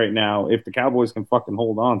 sweep right now if the Cowboys can fucking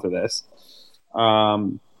hold on to this.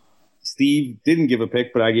 Steve didn't give a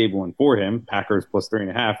pick, but I gave one for him. Packers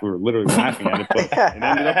 +3.5. We were literally laughing at it, but it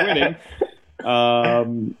ended up winning.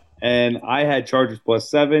 And I had Chargers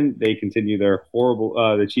 +7. They continue their horrible.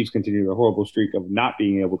 The Chiefs continue their horrible streak of not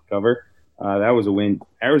being able to cover. That was a win.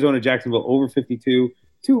 Arizona, Jacksonville over 52.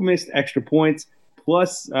 2 missed extra points.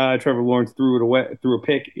 Plus, Trevor Lawrence threw a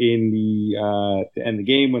pick in to end the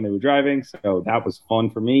game when they were driving. So that was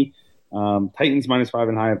fun for me. Titans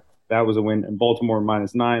 -5.5. That was a win. And Baltimore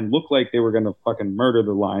 -9. Looked like they were going to fucking murder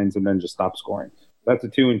the Lions and then just stop scoring. That's a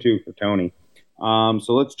 2-2 for Tony.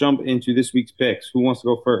 So let's jump into this week's picks. Who wants to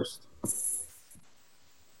go first?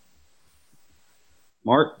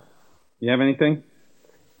 Mark, you have anything?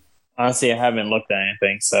 Honestly, I haven't looked at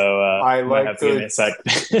anything, so I like have to give me a sec.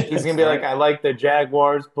 He's gonna be like, I like the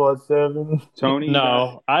Jaguars +7. Tony?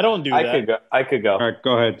 No, I don't do that. I could go. All right,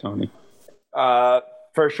 go ahead, Tony.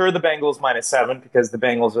 For sure, the Bengals -7 because the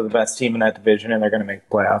Bengals are the best team in that division and they're going to make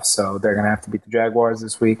the playoffs, so they're going to have to beat the Jaguars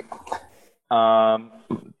this week.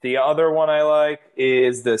 The other one I like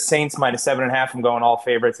is the Saints -7.5. I'm going all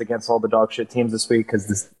favorites against all the dog shit teams this week because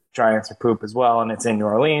the Giants are poop as well, and it's in New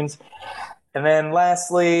Orleans. And then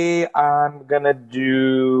lastly, I'm going to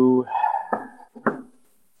do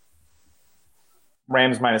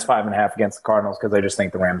Rams -5.5 against the Cardinals because I just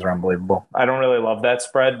think the Rams are unbelievable. I don't really love that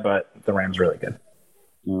spread, but the Rams are really good.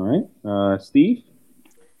 All right. Steve?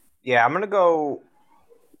 Yeah, I'm gonna go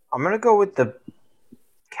with the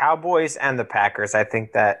Cowboys and the Packers. I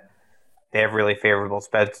think that they have really favorable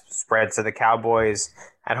spreads. So the Cowboys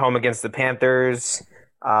at home against the Panthers,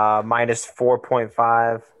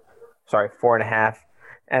 -4.5. Sorry, 4.5.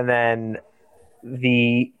 And then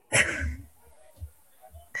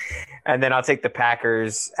and then I'll take the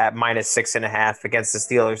Packers at -6.5 against the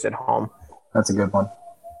Steelers at home. That's a good one.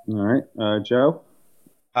 All right. Joe?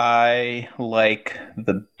 I like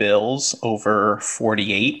the Bills over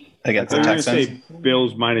 48 against the Texans. Say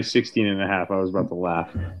Bills -16.5. I was about to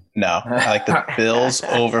laugh. No, I like the Bills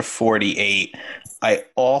over 48. I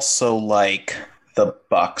also like the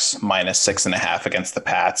Bucks -6.5 against the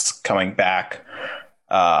Pats coming back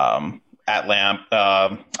at Lamp.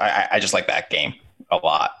 I just like that game a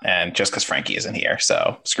lot, and just because Frankie isn't here,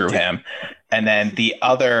 so screw him. And then the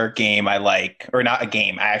other game I like, or not a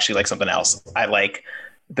game, I actually like something else. I like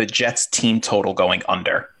the Jets team total going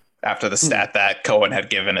under after the stat that Cohen had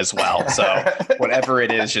given as well. So whatever it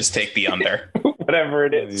is, just take the under. Whatever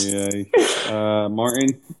it is. Yeah.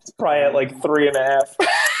 Martin? It's probably at like 3.5.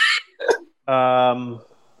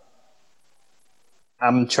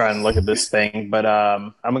 I'm trying to look at this thing, but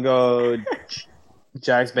I'm gonna go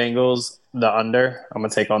Jags Bengals the under. I'm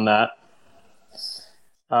gonna take on that.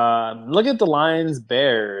 Look at the Lions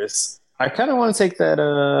Bears. I kind of want to take that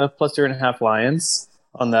 +2.5 Lions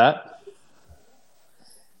on that.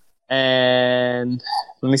 And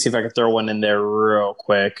let me see if I can throw one in there real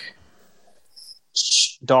quick.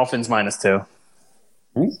 Dolphins -2.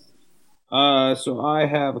 So I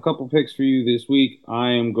have a couple picks for you this week.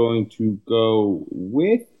 I am going to go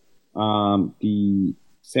with the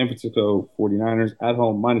San Francisco 49ers at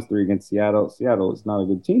home -3 against Seattle. Seattle is not a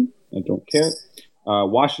good team. I don't care.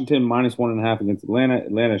 Washington -1.5 against Atlanta.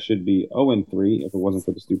 Atlanta should be 0-3 if it wasn't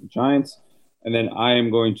for the stupid Giants. And then I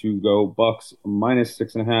am going to go Bucks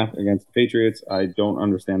 -6.5 against the Patriots. I don't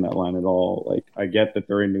understand that line at all. Like, I get that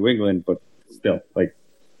they're in New England, but still, like,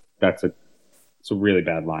 it's a really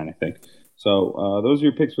bad line, I think. So those are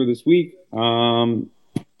your picks for this week.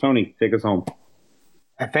 Tony, take us home.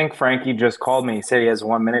 I think Frankie just called me. He said he has a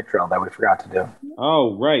 1-minute drill that we forgot to do.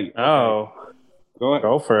 Oh, right. Oh, go ahead.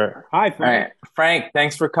 Go for it. Hi, Frank. All right. Frank,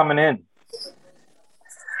 thanks for coming in.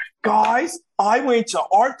 Guys, I went to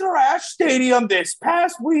Arthur Ashe Stadium this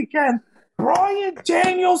past weekend. Bryan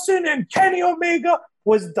Danielson and Kenny Omega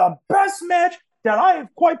was the best match that I have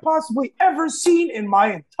quite possibly ever seen in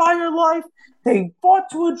my entire life. They fought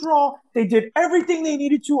to a draw. They did everything they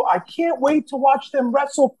needed to. I can't wait to watch them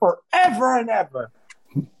wrestle forever and ever.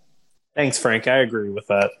 Thanks, Frank. I agree with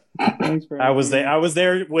that. Thanks, Frank. I was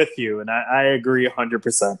there with you, and I agree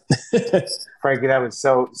 100%. Frankie, that was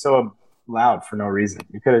so loud for no reason.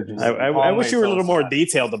 You could have just. I wish you were a little more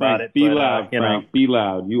detailed about Frank, it. Be but, loud, Frank. Be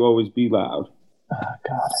loud. You always be loud. Oh,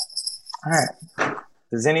 God. All right.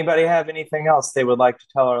 Does anybody have anything else they would like to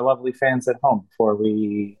tell our lovely fans at home before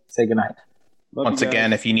we say goodnight? Once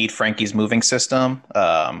again, if you need Frankie's moving system,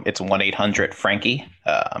 it's 1-800-FRANKIE.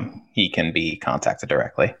 He can be contacted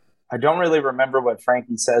directly. I don't really remember what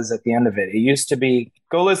Frankie says at the end of it. It used to be,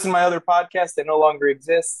 go listen to my other podcast that no longer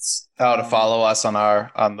exists. Oh, to follow us on the.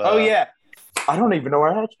 Oh, yeah. I don't even know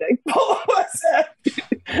our hashtag. Follow us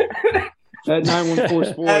at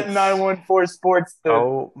 914 Sports. At 914 Sports.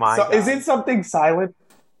 Oh, my God. Is it something silent?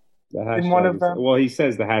 In one of them? Well, he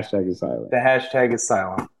says the hashtag is silent. The hashtag is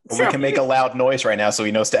silent. Well, we can make a loud noise right now so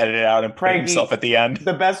he knows to edit it out and put himself at the end.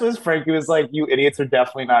 The best was Frankie was like, you idiots are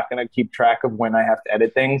definitely not going to keep track of when I have to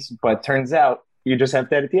edit things. But turns out you just have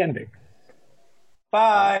to edit the ending.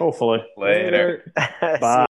 Bye. Hopefully. Later. Bye.